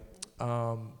time, right?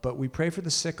 But we pray for the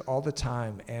sick all the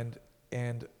time,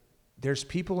 and there's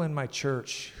people in my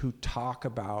church who talk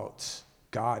about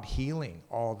God healing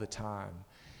all the time,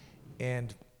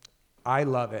 and I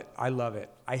love it.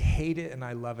 I hate it and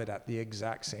I love it at the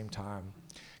exact same time,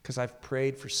 because I've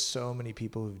prayed for so many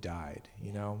people who've died,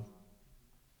 you know?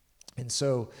 And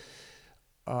so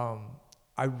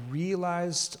I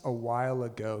realized a while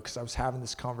ago, because I was having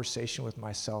this conversation with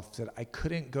myself, that I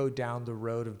couldn't go down the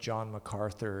road of John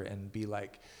MacArthur and be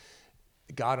like,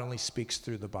 God only speaks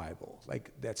through the Bible.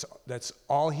 Like, that's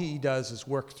all he does is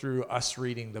work through us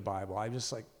reading the Bible. I'm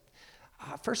just like,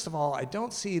 first of all, I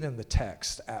don't see it in the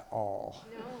text at all.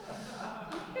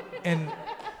 No.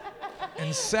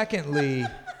 And secondly,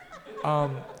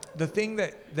 the thing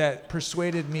that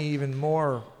persuaded me even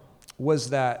more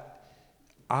was that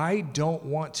I don't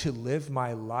want to live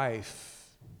my life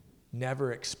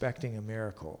never expecting a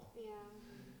miracle. Yeah.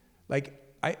 Like,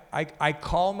 I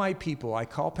call my people, I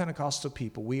call Pentecostal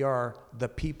people, we are the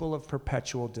people of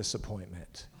perpetual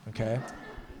disappointment, okay?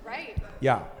 Right.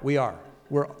 Yeah, we are.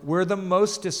 We're the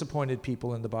most disappointed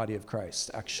people in the body of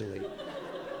Christ, actually.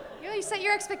 You set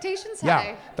your expectations high.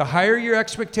 Yeah, the higher your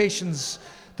expectations,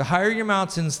 the higher your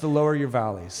mountains, the lower your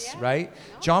valleys, Yeah. right?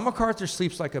 No. John MacArthur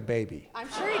sleeps like a baby. I'm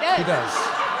sure he does.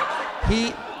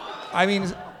 He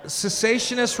does.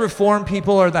 Cessationist reform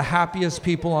people are the happiest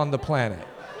people on the planet.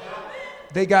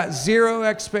 They got zero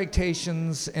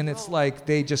expectations, and it's like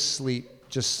they just sleep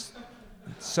just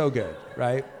so good,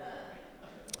 right?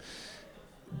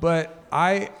 But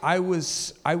I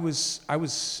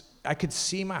could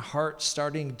see my heart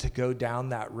starting to go down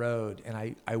that road, and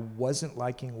I wasn't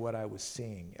liking what I was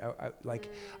seeing.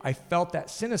 I felt that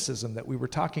cynicism that we were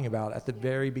talking about at the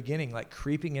very beginning, like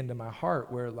creeping into my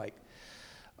heart, where like,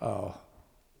 oh,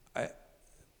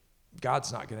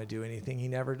 God's not going to do anything. He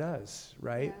never does,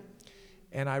 right? Yeah.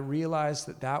 And I realized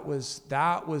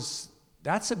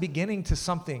that's a beginning to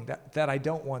something that I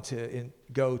don't want to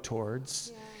go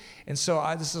towards. Yeah. And so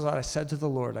this is what I said to the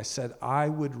Lord. I said, I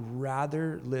would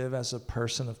rather live as a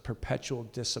person of perpetual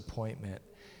disappointment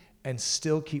and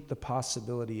still keep the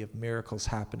possibility of miracles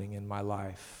happening in my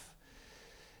life.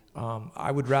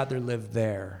 I would rather live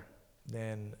there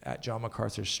than at John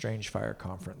MacArthur's Strange Fire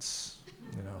Conference,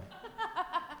 you know.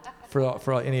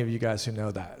 For any of you guys who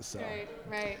know that. So.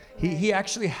 Right. He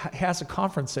actually has a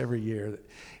conference every year,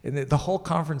 and the whole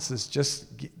conference is just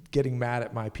getting mad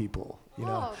at my people. You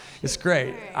know, it's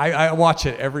great. Right. I watch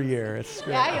it every year. It's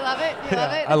great. Yeah, you love it. You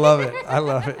love it. I love it. I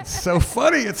love it. It's so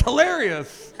funny. It's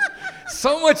hilarious.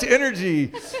 So much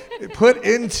energy put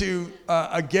into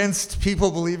against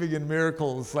people believing in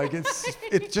miracles. Like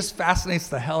it just fascinates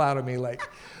the hell out of me. Like,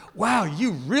 wow,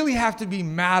 you really have to be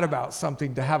mad about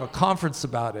something to have a conference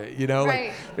about it, you know? Right.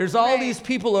 Like, there's all these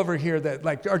people over here that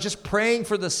like are just praying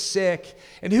for the sick,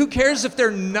 and who cares if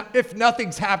if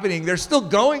nothing's happening? They're still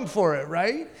going for it,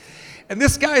 right? And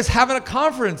this guy is having a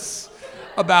conference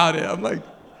about it. I'm like,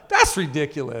 that's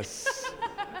ridiculous.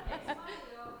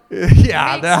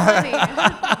 Yeah,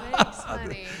 Makes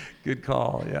money. Good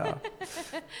call. Yeah.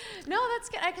 No, that's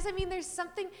good. Because I mean, there's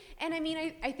something, and I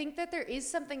mean, I think that there is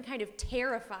something kind of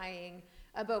terrifying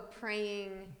about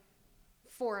praying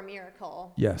for a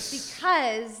miracle. Yes.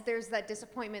 Because there's that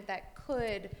disappointment that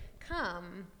could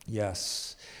come.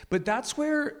 Yes. But I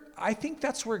think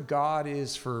that's where God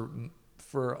is for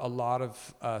a lot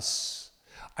of us.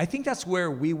 I think that's where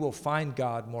we will find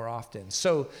God more often.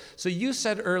 So you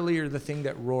said earlier the thing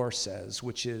that Rohr says,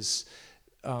 which is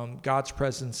God's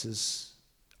presence is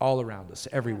all around us,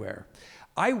 everywhere.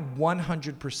 I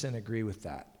 100% agree with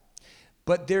that.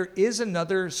 But there is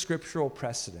another scriptural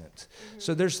precedent. Mm-hmm.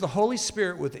 So there's the Holy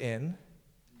Spirit within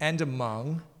and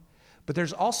among, but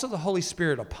there's also the Holy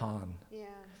Spirit upon. Yeah.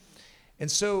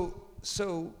 And so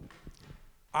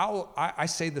I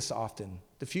say this often.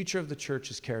 The future of the church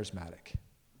is charismatic.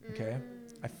 Okay?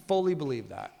 I fully believe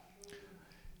that.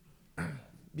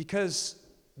 Because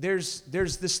there's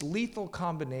this lethal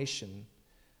combination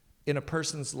in a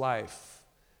person's life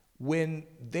when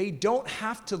they don't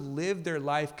have to live their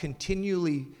life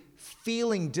continually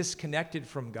feeling disconnected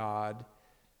from God,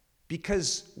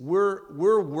 because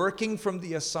we're working from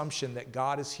the assumption that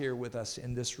God is here with us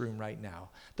in this room right now.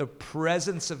 The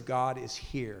presence of God is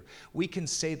here. We can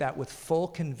say that with full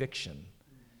conviction,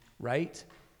 right?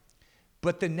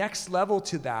 But the next level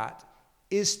to that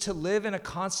is to live in a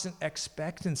constant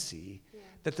expectancy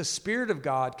that the Spirit of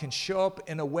God can show up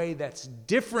in a way that's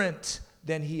different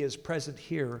than He is present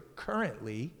here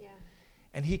currently. Yeah.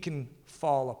 And He can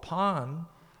fall upon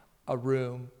a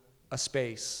room, a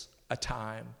space, a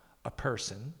time, a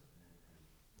person.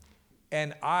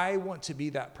 And I want to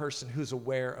be that person who's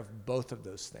aware of both of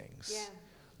those things. Yeah.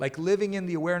 Like living in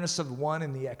the awareness of one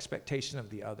and the expectation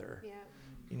of the other. Yeah.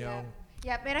 You know?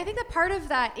 Yeah, and I think that part of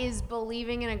that is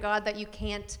believing in a God that you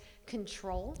can't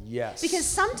control. Yes. Because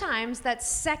sometimes that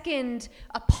second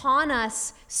upon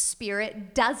us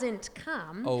spirit doesn't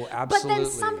come. Oh, absolutely. But then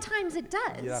sometimes it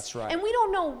does. Yeah, that's right. And we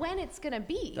don't know when it's going to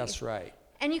be. That's right.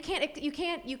 And you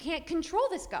can't control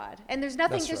this God. And there's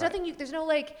nothing, there's no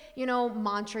like,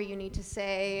 mantra you need to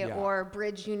say or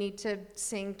bridge you need to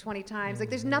sing 20 times. Like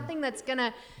there's nothing that's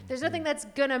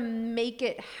gonna make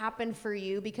it happen for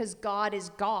you, because God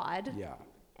is God. Yeah.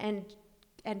 And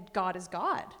God is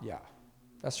God. Yeah.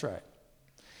 That's right.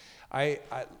 I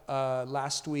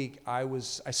last week I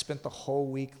spent the whole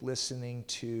week listening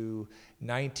to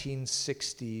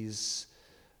 1960s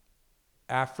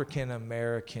African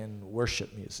American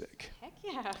worship music. Heck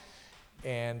yeah.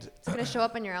 And It's going to show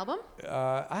up in your album?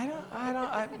 I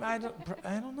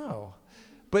don't know.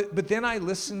 But then I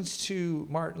listened to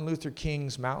Martin Luther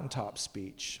King's mountaintop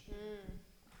speech.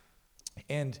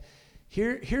 And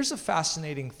here's a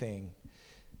fascinating thing.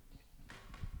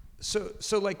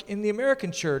 So like in the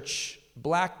American church,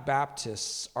 Black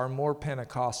Baptists are more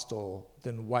Pentecostal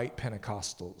than white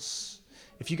Pentecostals.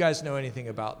 If you guys know anything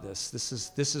about this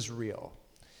is real.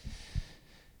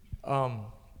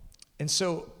 And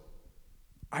so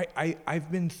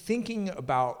I've been thinking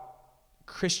about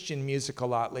Christian music a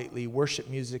lot lately, worship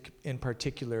music in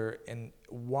particular, and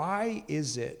why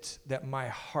is it that my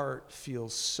heart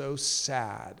feels so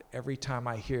sad every time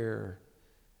I hear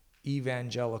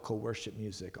evangelical worship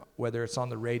music, whether it's on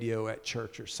the radio, at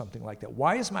church, or something like that?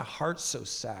 Why is my heart so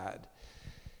sad?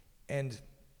 And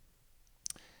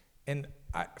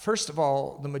first of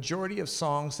all, the majority of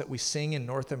songs that we sing in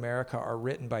North America are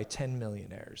written by 10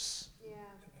 millionaires. Yeah.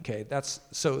 Okay, that's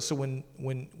so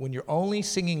when you're only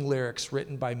singing lyrics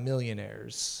written by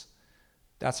millionaires,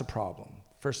 that's a problem,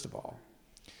 first of all.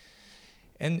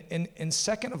 And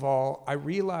second of all, I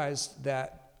realized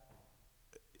that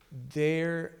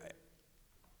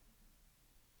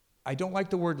I don't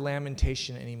like the word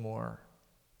lamentation anymore,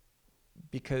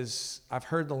 because I've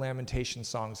heard the lamentation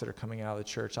songs that are coming out of the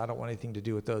church. I don't want anything to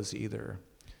do with those either.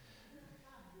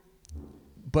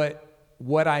 But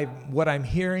what I'm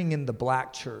hearing in the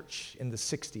black church in the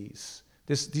 60s,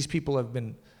 these people have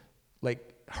been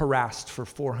like harassed for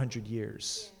 400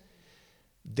 years.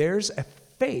 There's a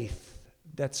faith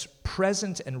that's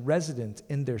present and resident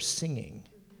in their singing.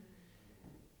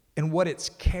 And what it's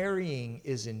carrying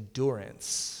is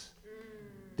endurance.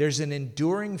 There's an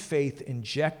enduring faith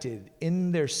injected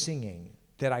in their singing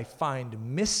that I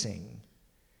find missing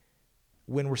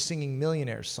when we're singing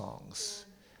millionaire songs.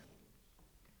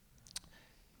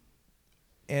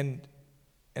 And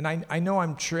I know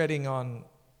I'm treading on,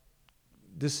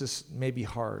 this is maybe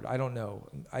hard, I don't know.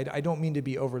 I don't mean to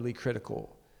be overly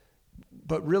critical.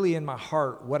 But really in my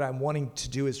heart, what I'm wanting to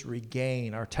do is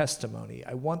regain our testimony.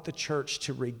 I want the church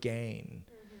to regain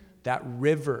that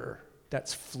river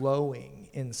that's flowing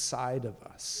inside of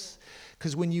us.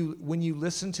 Because when you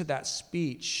listen to that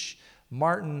speech,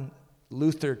 Martin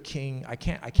Luther King, I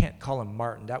can't call him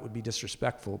Martin, that would be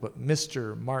disrespectful, but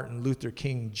Mr. Martin Luther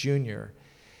King Jr.,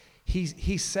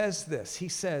 he says this. He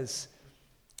says,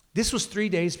 this was 3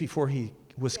 days before he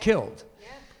was killed.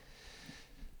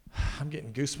 I'm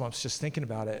getting goosebumps just thinking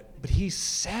about it. But he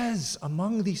says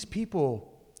among these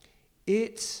people,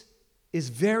 it is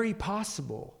very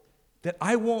possible that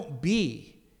I won't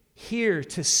be here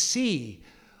to see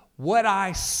what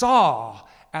I saw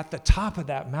at the top of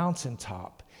that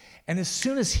mountaintop. And as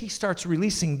soon as he starts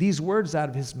releasing these words out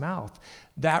of his mouth,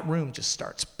 that room just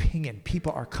starts pinging.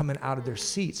 People are coming out of their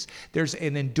seats. There's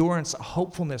an endurance, a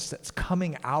hopefulness that's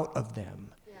coming out of them.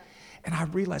 And I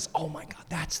realized, oh my God,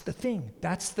 that's the thing.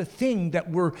 That's the thing that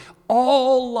we're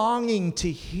all longing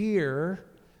to hear,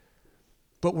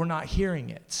 but we're not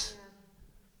hearing it.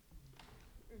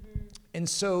 Yeah. Mm-hmm. And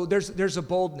so there's a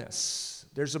boldness.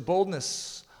 There's a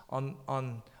boldness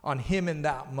on him in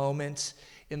that moment,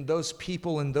 in those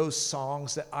people, in those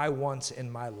songs that I want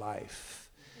in my life.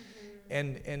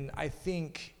 Mm-hmm. And I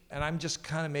think, and I'm just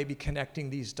kind of maybe connecting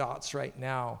these dots right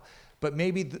now, but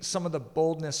maybe some of the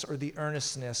boldness or the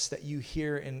earnestness that you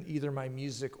hear in either my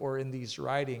music or in these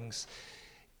writings,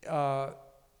 I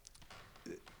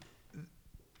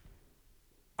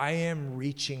am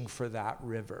reaching for that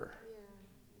river. Yeah.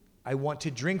 I want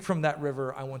to drink from that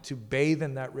river. I want to bathe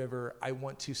in that river. I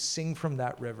want to sing from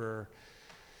that river.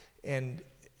 And,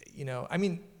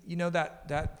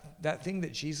 that thing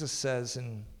that Jesus says,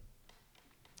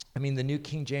 the New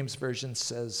King James Version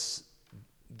says,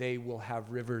 they will have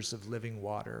rivers of living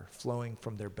water flowing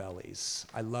from their bellies.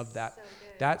 I love that. So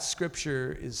that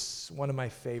scripture is one of my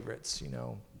favorites,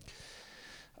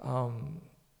 I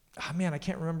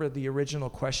can't remember the original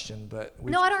question, but...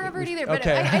 No, I don't remember it either, but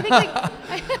okay.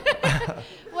 I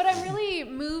think what I'm really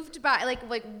moved by,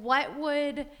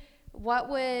 what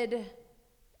would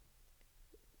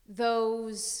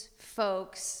those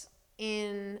folks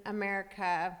in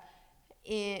America,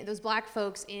 those black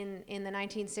folks in the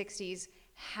 1960s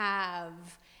have,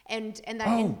 and that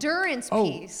endurance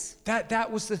piece.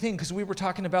 That was the thing, because we were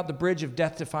talking about the bridge of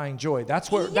death-defying joy. That's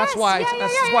why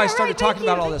I started talking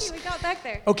about all this. We got back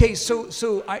there. Okay,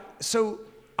 so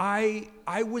I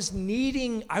was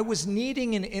needing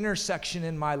an intersection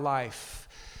in my life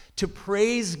to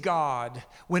praise God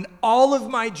when all of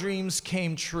my dreams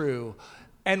came true.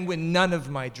 and when none of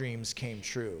my dreams came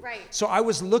true. Right. So I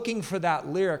was looking for that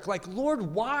lyric, like,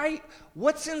 Lord,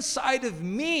 what's inside of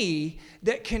me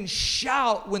that can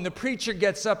shout when the preacher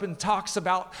gets up and talks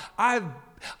about, I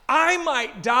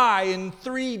might die in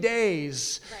 3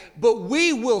 days, Right. but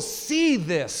we will see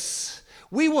this.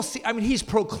 We will see. I mean, he's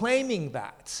proclaiming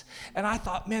that. And I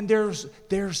thought, man, there's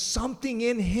something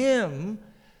in him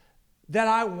that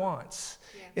I want.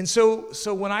 Yeah. And so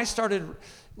when I started,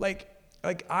 like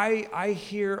I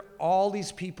hear all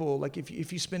these people, like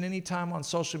if you spend any time on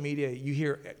social media, you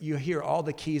hear all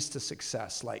the keys to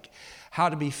success, like how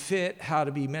to be fit, how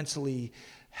to be mentally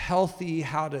healthy,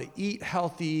 how to eat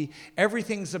healthy.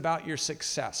 Everything's about your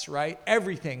success, right?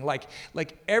 Everything, like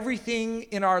everything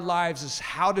in our lives is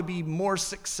how to be more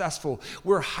successful.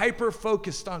 We're hyper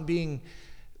focused on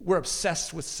we're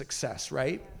obsessed with success,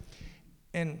 right?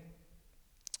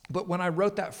 But when I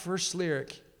wrote that first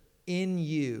lyric, in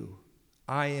you,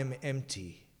 I am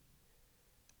empty,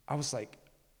 I was like,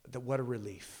 what a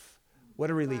relief. What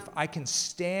a relief. Wow. I can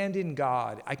stand in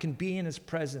God. I can be in his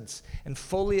presence and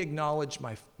fully acknowledge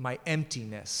my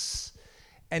emptiness.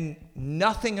 And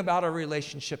nothing about our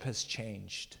relationship has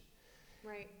changed.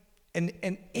 Right. And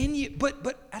in you,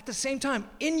 but at the same time,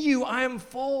 in you I am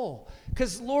full.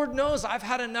 Because Lord knows I've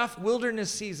had enough wilderness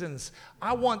seasons.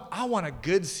 I want a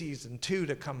good season too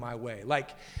to come my way.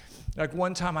 Like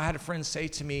one time I had a friend say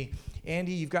to me,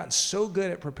 Andy, you've gotten so good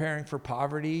at preparing for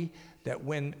poverty that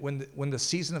when the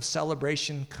season of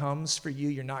celebration comes for you,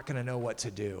 you're not going to know what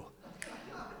to do.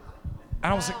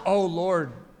 And I was like, oh,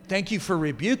 Lord, thank you for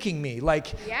rebuking me. Like,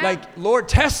 Lord,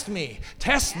 test me.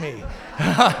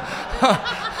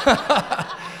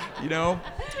 You know?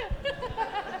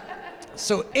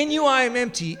 So in you I am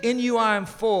empty. In you I am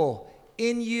full.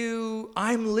 In you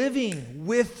I'm living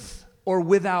with or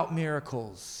without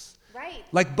miracles. Right.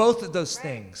 Like both of those Right.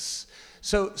 things.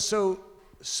 So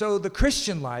the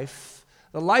Christian life,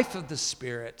 the life of the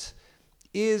Spirit,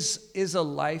 is a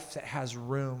life that has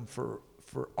room for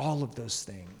all of those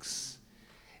things.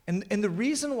 And the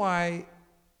reason why,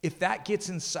 if that gets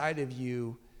inside of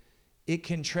you, it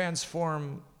can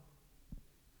transform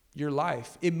your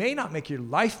life. It may not make your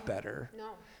life better,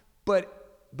 No.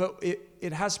 but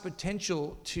it has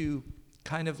potential to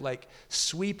kind of like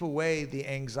sweep away the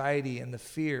anxiety and the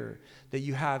fear that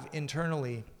you have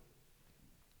internally,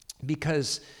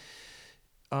 because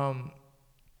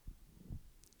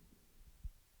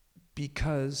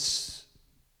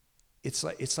it's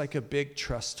like a big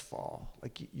trust fall.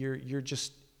 Like you're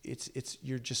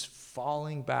just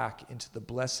falling back into the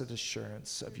blessed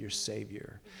assurance of your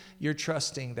Savior. You're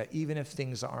trusting that even if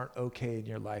things aren't okay in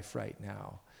your life right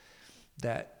now,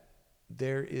 that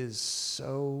there is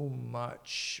so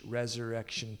much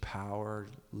resurrection power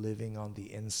living on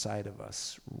the inside of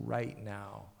us right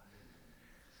now.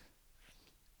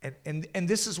 And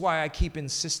this is why I keep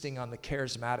insisting on the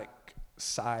charismatic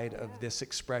side of this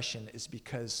expression, is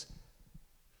because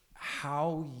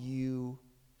how you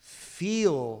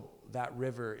feel that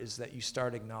river is that you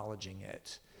start acknowledging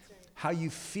it. How you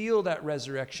feel that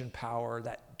resurrection power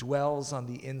that dwells on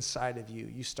the inside of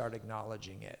you, you start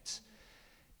acknowledging it.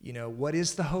 You know, what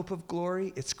is the hope of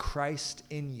glory? It's Christ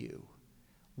in you.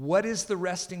 What is the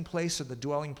resting place or the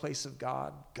dwelling place of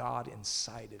God? God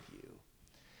inside of you.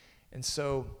 And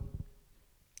so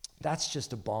that's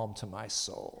just a balm to my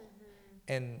soul.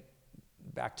 Mm-hmm. And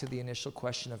back to the initial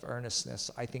question of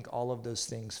earnestness, I think all of those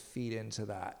things feed into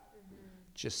that. Mm-hmm.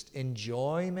 Just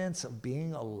enjoyments of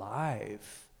being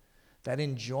alive, that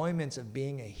enjoyment of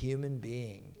being a human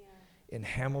being in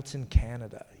Hamilton,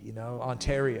 Canada, you know,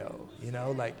 Ontario, you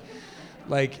know, like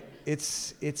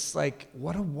it's like,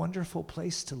 what a wonderful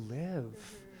place to live.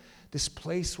 Mm-hmm. This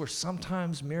place where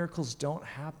sometimes miracles don't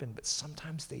happen, but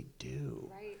sometimes they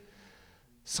do. Right.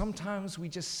 Sometimes we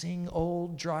just sing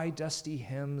old, dry, dusty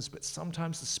hymns, but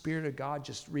sometimes the Spirit of God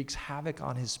just wreaks havoc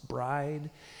on his bride,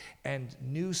 and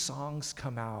new songs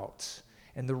come out,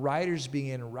 and the writers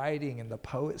begin writing, and the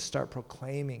poets start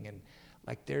proclaiming, and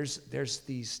like there's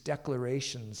these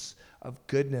declarations of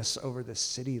goodness over the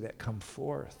city that come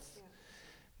forth,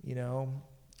 you know?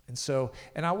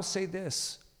 And I will say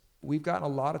this, we've gotten a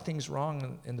lot of things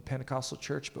wrong in the Pentecostal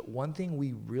church, but one thing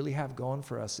we really have going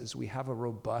for us is we have a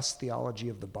robust theology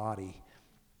of the body.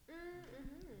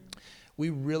 Mm-hmm.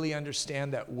 We really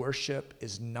understand that worship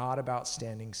is not about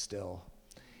standing still.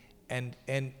 And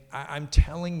I'm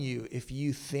telling you, if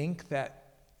you think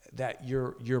that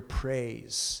your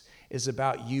praise is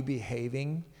about you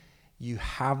behaving, you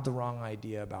have the wrong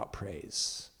idea about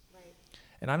praise.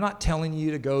 And I'm not telling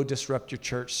you to go disrupt your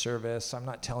church service. I'm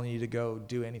not telling you to go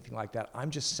do anything like that. I'm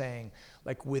just saying,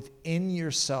 like, within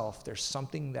yourself, there's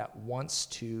something that wants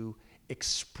to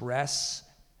express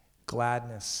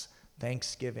gladness,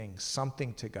 thanksgiving,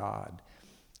 something to God.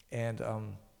 And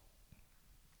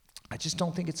I just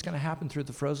don't think it's going to happen through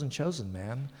the Frozen Chosen,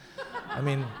 man. I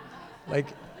mean, like.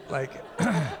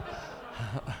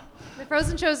 The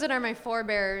Frozen Chosen are my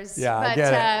forebears. Yeah, but, I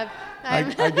get it.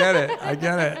 I get it. I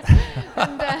get it.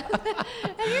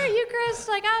 And here at Eucharist,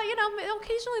 like,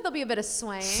 occasionally there'll be a bit of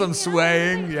swaying. Some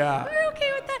swaying, like, yeah. We're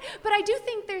okay with that. But I do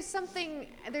think there's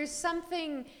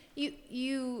something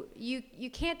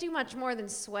you can't do much more than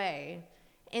sway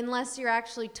unless you're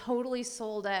actually totally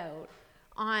sold out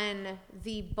on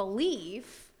the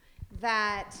belief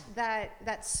that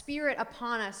spirit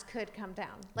upon us could come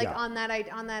down, like Yeah. on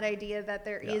that idea that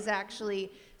there is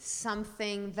actually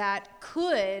something that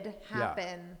could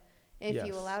happen if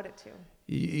you Yes. allowed it to.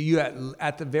 You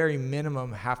at the very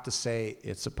minimum have to say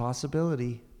it's a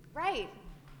possibility. Right.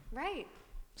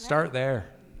 Start there.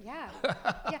 Yeah.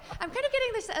 Yeah. I'm kind of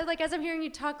getting this, like, as I'm hearing you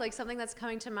talk, like, something that's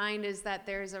coming to mind is that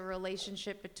there's a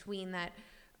relationship between that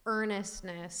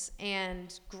earnestness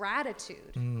and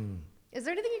gratitude. Is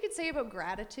there anything you could say about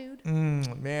gratitude?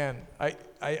 Man,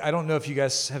 I don't know if you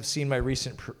guys have seen my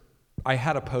recent. I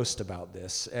had a post about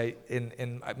this.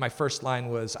 In my first line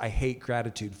was, "I hate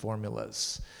gratitude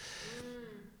formulas."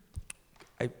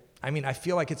 I mean, I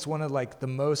feel like it's one of like the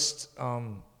most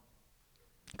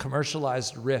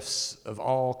commercialized riffs of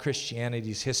all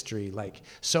Christianity's history. Like,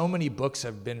 so many books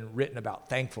have been written about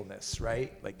thankfulness,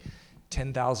 right? Like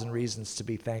 10,000 Reasons to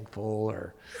be Thankful,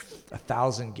 or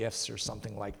 1,000 Gifts, or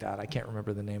something like that. I can't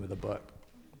remember the name of the book.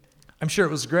 I'm sure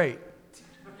it was great.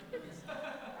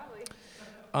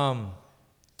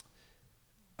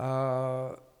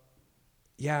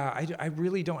 Yeah, I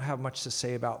really don't have much to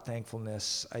say about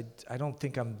thankfulness. I don't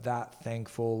think I'm that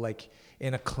thankful, like,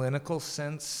 in a clinical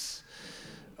sense.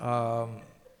 I'm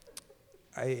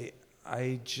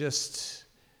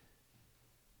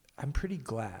pretty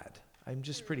glad. I'm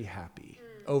just pretty happy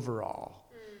overall.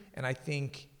 And I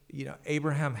think,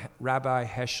 Rabbi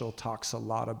Heschel talks a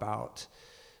lot about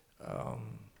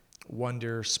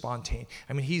wonder, spontaneous.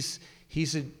 I mean, he's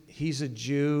a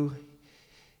Jew.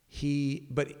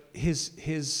 But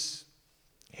his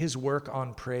work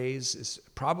on praise has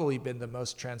probably been the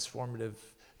most transformative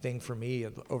thing for me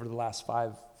over the last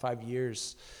five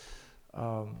years.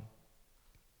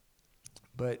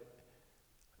 But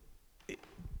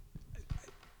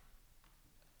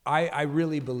I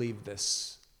really believe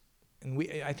this, and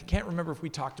I can't remember if we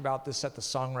talked about this at the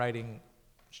songwriting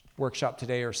workshop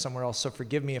today or somewhere else. So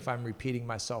forgive me if I'm repeating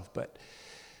myself. But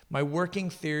my working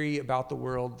theory about the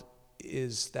world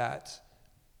is that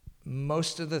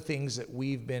most of the things that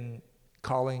we've been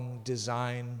calling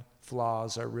design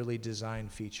flaws are really design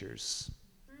features.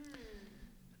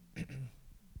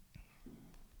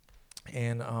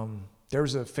 And there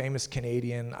was a famous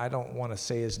Canadian, I don't want to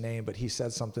say his name, but he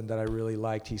said something that I really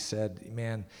liked. He said,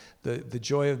 man, the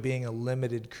joy of being a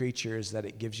limited creature is that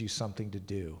it gives you something to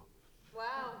do.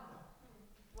 Wow.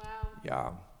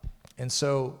 Yeah. And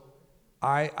so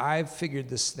I've figured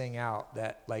this thing out,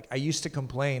 that, like, I used to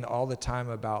complain all the time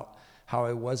about how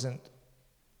I wasn't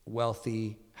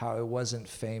wealthy, how I wasn't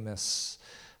famous,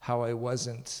 how I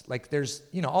wasn't, like, there's,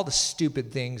 all the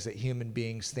stupid things that human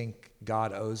beings think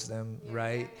God owes them,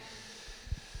 right?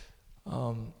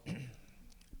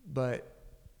 But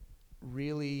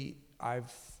really,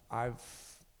 I've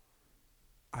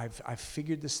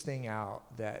figured this thing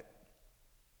out, that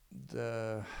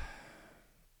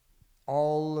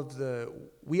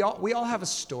we all have a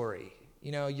story.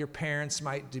 Your parents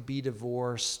might be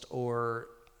divorced, or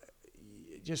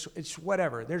it's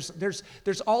whatever.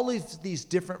 There's all these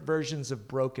different versions of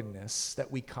brokenness that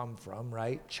we come from,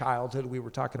 right? Childhood, we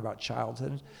were talking about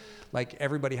childhood. Like,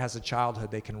 everybody has a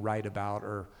childhood they can write about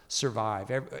or survive.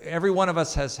 Every one of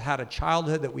us has had a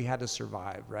childhood that we had to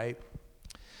survive, right?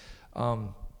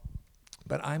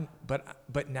 But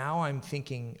now I'm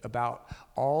thinking about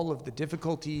all of the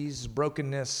difficulties,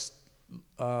 brokenness,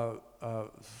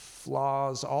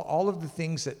 flaws, all of the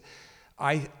things that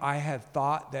I have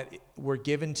thought that were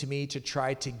given to me to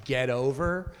try to get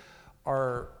over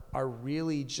are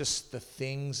really just the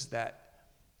things that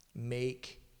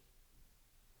make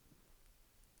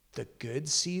the good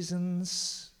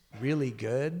seasons really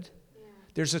good. Yeah.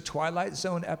 There's a Twilight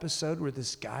Zone episode where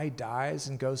this guy dies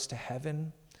and goes to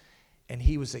heaven, and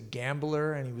he was a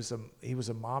gambler, and he was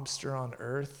a mobster on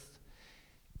Earth,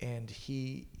 and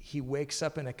he wakes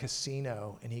up in a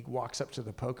casino, and he walks up to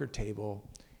the poker table,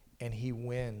 and he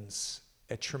wins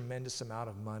a tremendous amount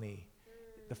of money.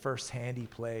 The first hand he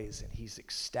plays, and he's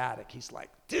ecstatic. He's like,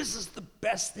 "This is the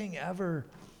best thing ever."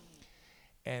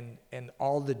 and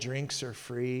all the drinks are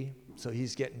free, so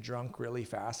he's getting drunk really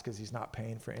fast because he's not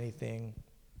paying for anything.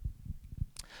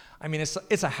 I mean,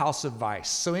 it's a house of vice,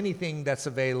 so anything that's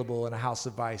available in a house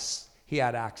of vice, he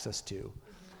had access to.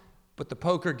 But the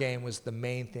poker game was the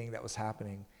main thing that was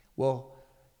happening. Well,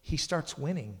 he starts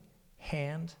winning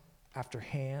hand after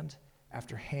hand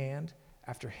after hand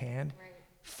after hand. Right.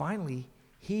 Finally,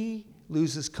 he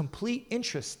loses complete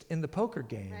interest in the poker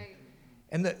game. Right.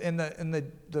 And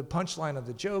the punchline of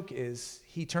the joke is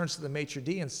he turns to the maitre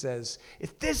d' and says,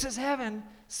 "If this is heaven,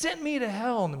 send me to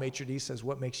hell." And the maitre d' says,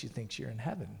 "What makes you think you're in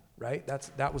heaven?" Right? That's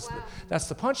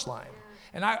the punchline.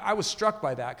 Yeah. And I was struck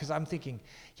by that because I'm thinking,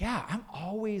 yeah, I'm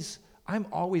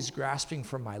always grasping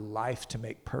for my life to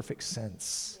make perfect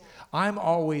sense. Yeah. I'm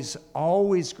always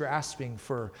grasping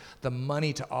for the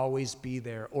money to always be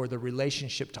there, or the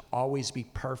relationship to always be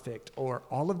perfect, or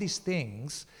all of these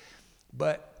things.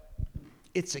 But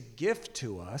it's a gift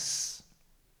to us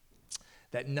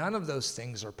that none of those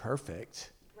things are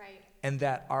perfect. Right. And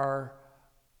that our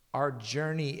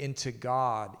journey into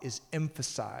God is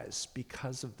emphasized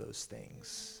because of those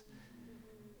things.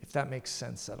 If that makes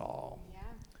sense at all. Yeah.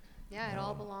 Yeah, it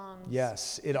all belongs.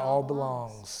 Yes, it all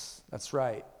belongs. That's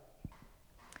right.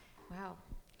 Wow.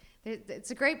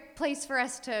 It's a great place for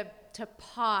us to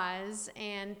pause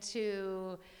and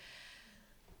to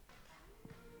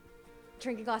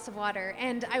drink a glass of water.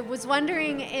 And I was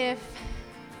wondering if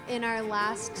in our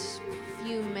last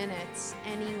few minutes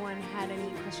anyone had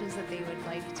any questions that they would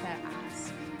like to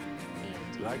ask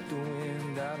Andy. Like the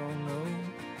wind, I don't know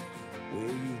where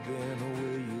you've been or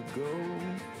where you go.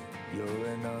 You're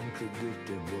an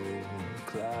unpredictable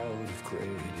cloud of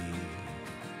clarity.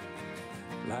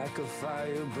 Like a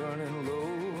fire burning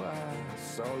low, I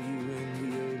saw you in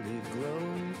the early glow.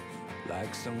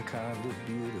 Like some kind of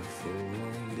beautiful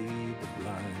only the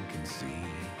blind can see.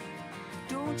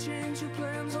 Don't change your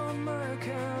plans on my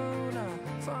account.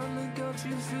 I finally got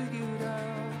you figured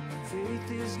out.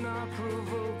 Faith is not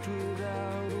provoked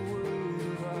without a word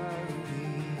of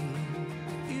irony.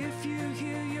 If you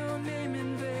hear your name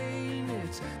in vain,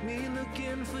 it's me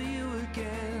looking for you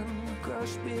again.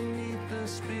 Crushed beneath the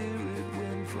spirit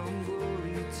wind, from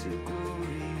glory to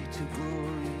glory to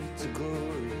glory to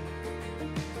glory.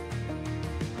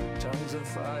 Tongues of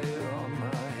fire on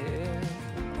my head,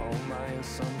 all my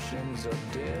assumptions are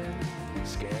dead.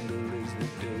 Scandal is the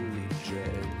daily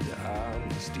dread, I'm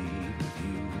deep with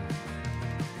you.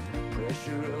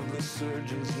 Pressure of the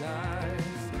surgeon's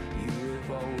knife, you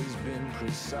have always been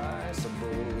precise. A bull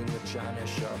in the china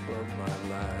shop of my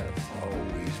life,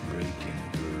 always breaking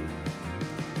through.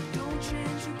 Don't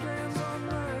change your plans on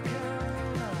my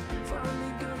account, I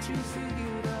finally got you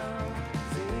figured out.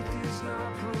 Faith is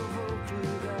not provoked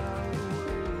without a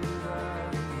word of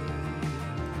irony.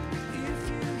 If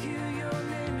you hear your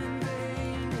name in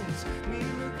vain, it's me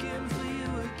looking for you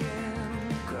again.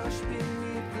 Crushed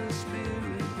beneath the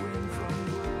spirit wind, from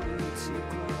glory to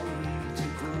glory to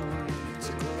glory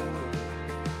to glory.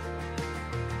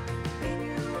 In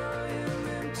you I am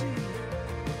empty,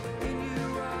 in you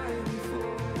I am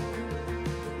full.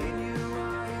 In you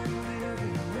I am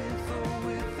living with or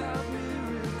without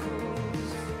miracles.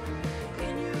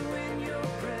 In you, in your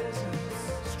presence,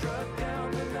 struck down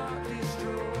but not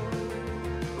destroyed.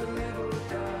 But live or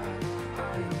die,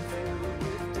 I am filled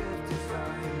with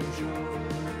death-defying joy.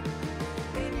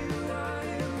 In you I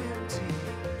am empty,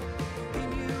 in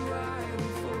you I am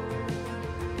full.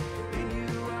 In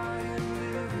you I am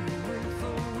living with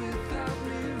or without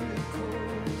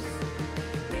miracles.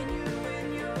 In you, in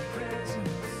your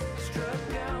presence, struck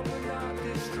down but not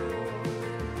destroyed.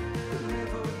 But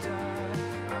live or die,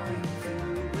 I am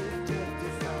filled with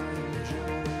death-defying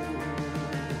joy.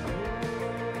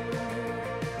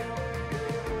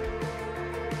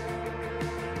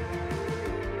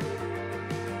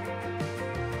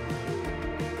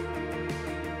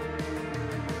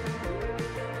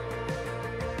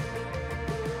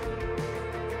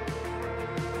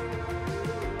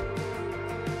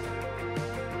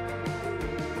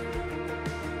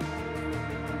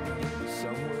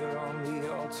 Somewhere on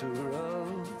the altar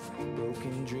of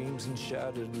broken dreams and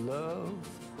shattered love,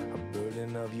 a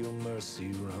burden of your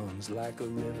mercy runs like a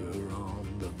river on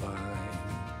the vine.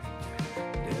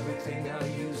 And everything I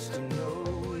used to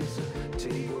know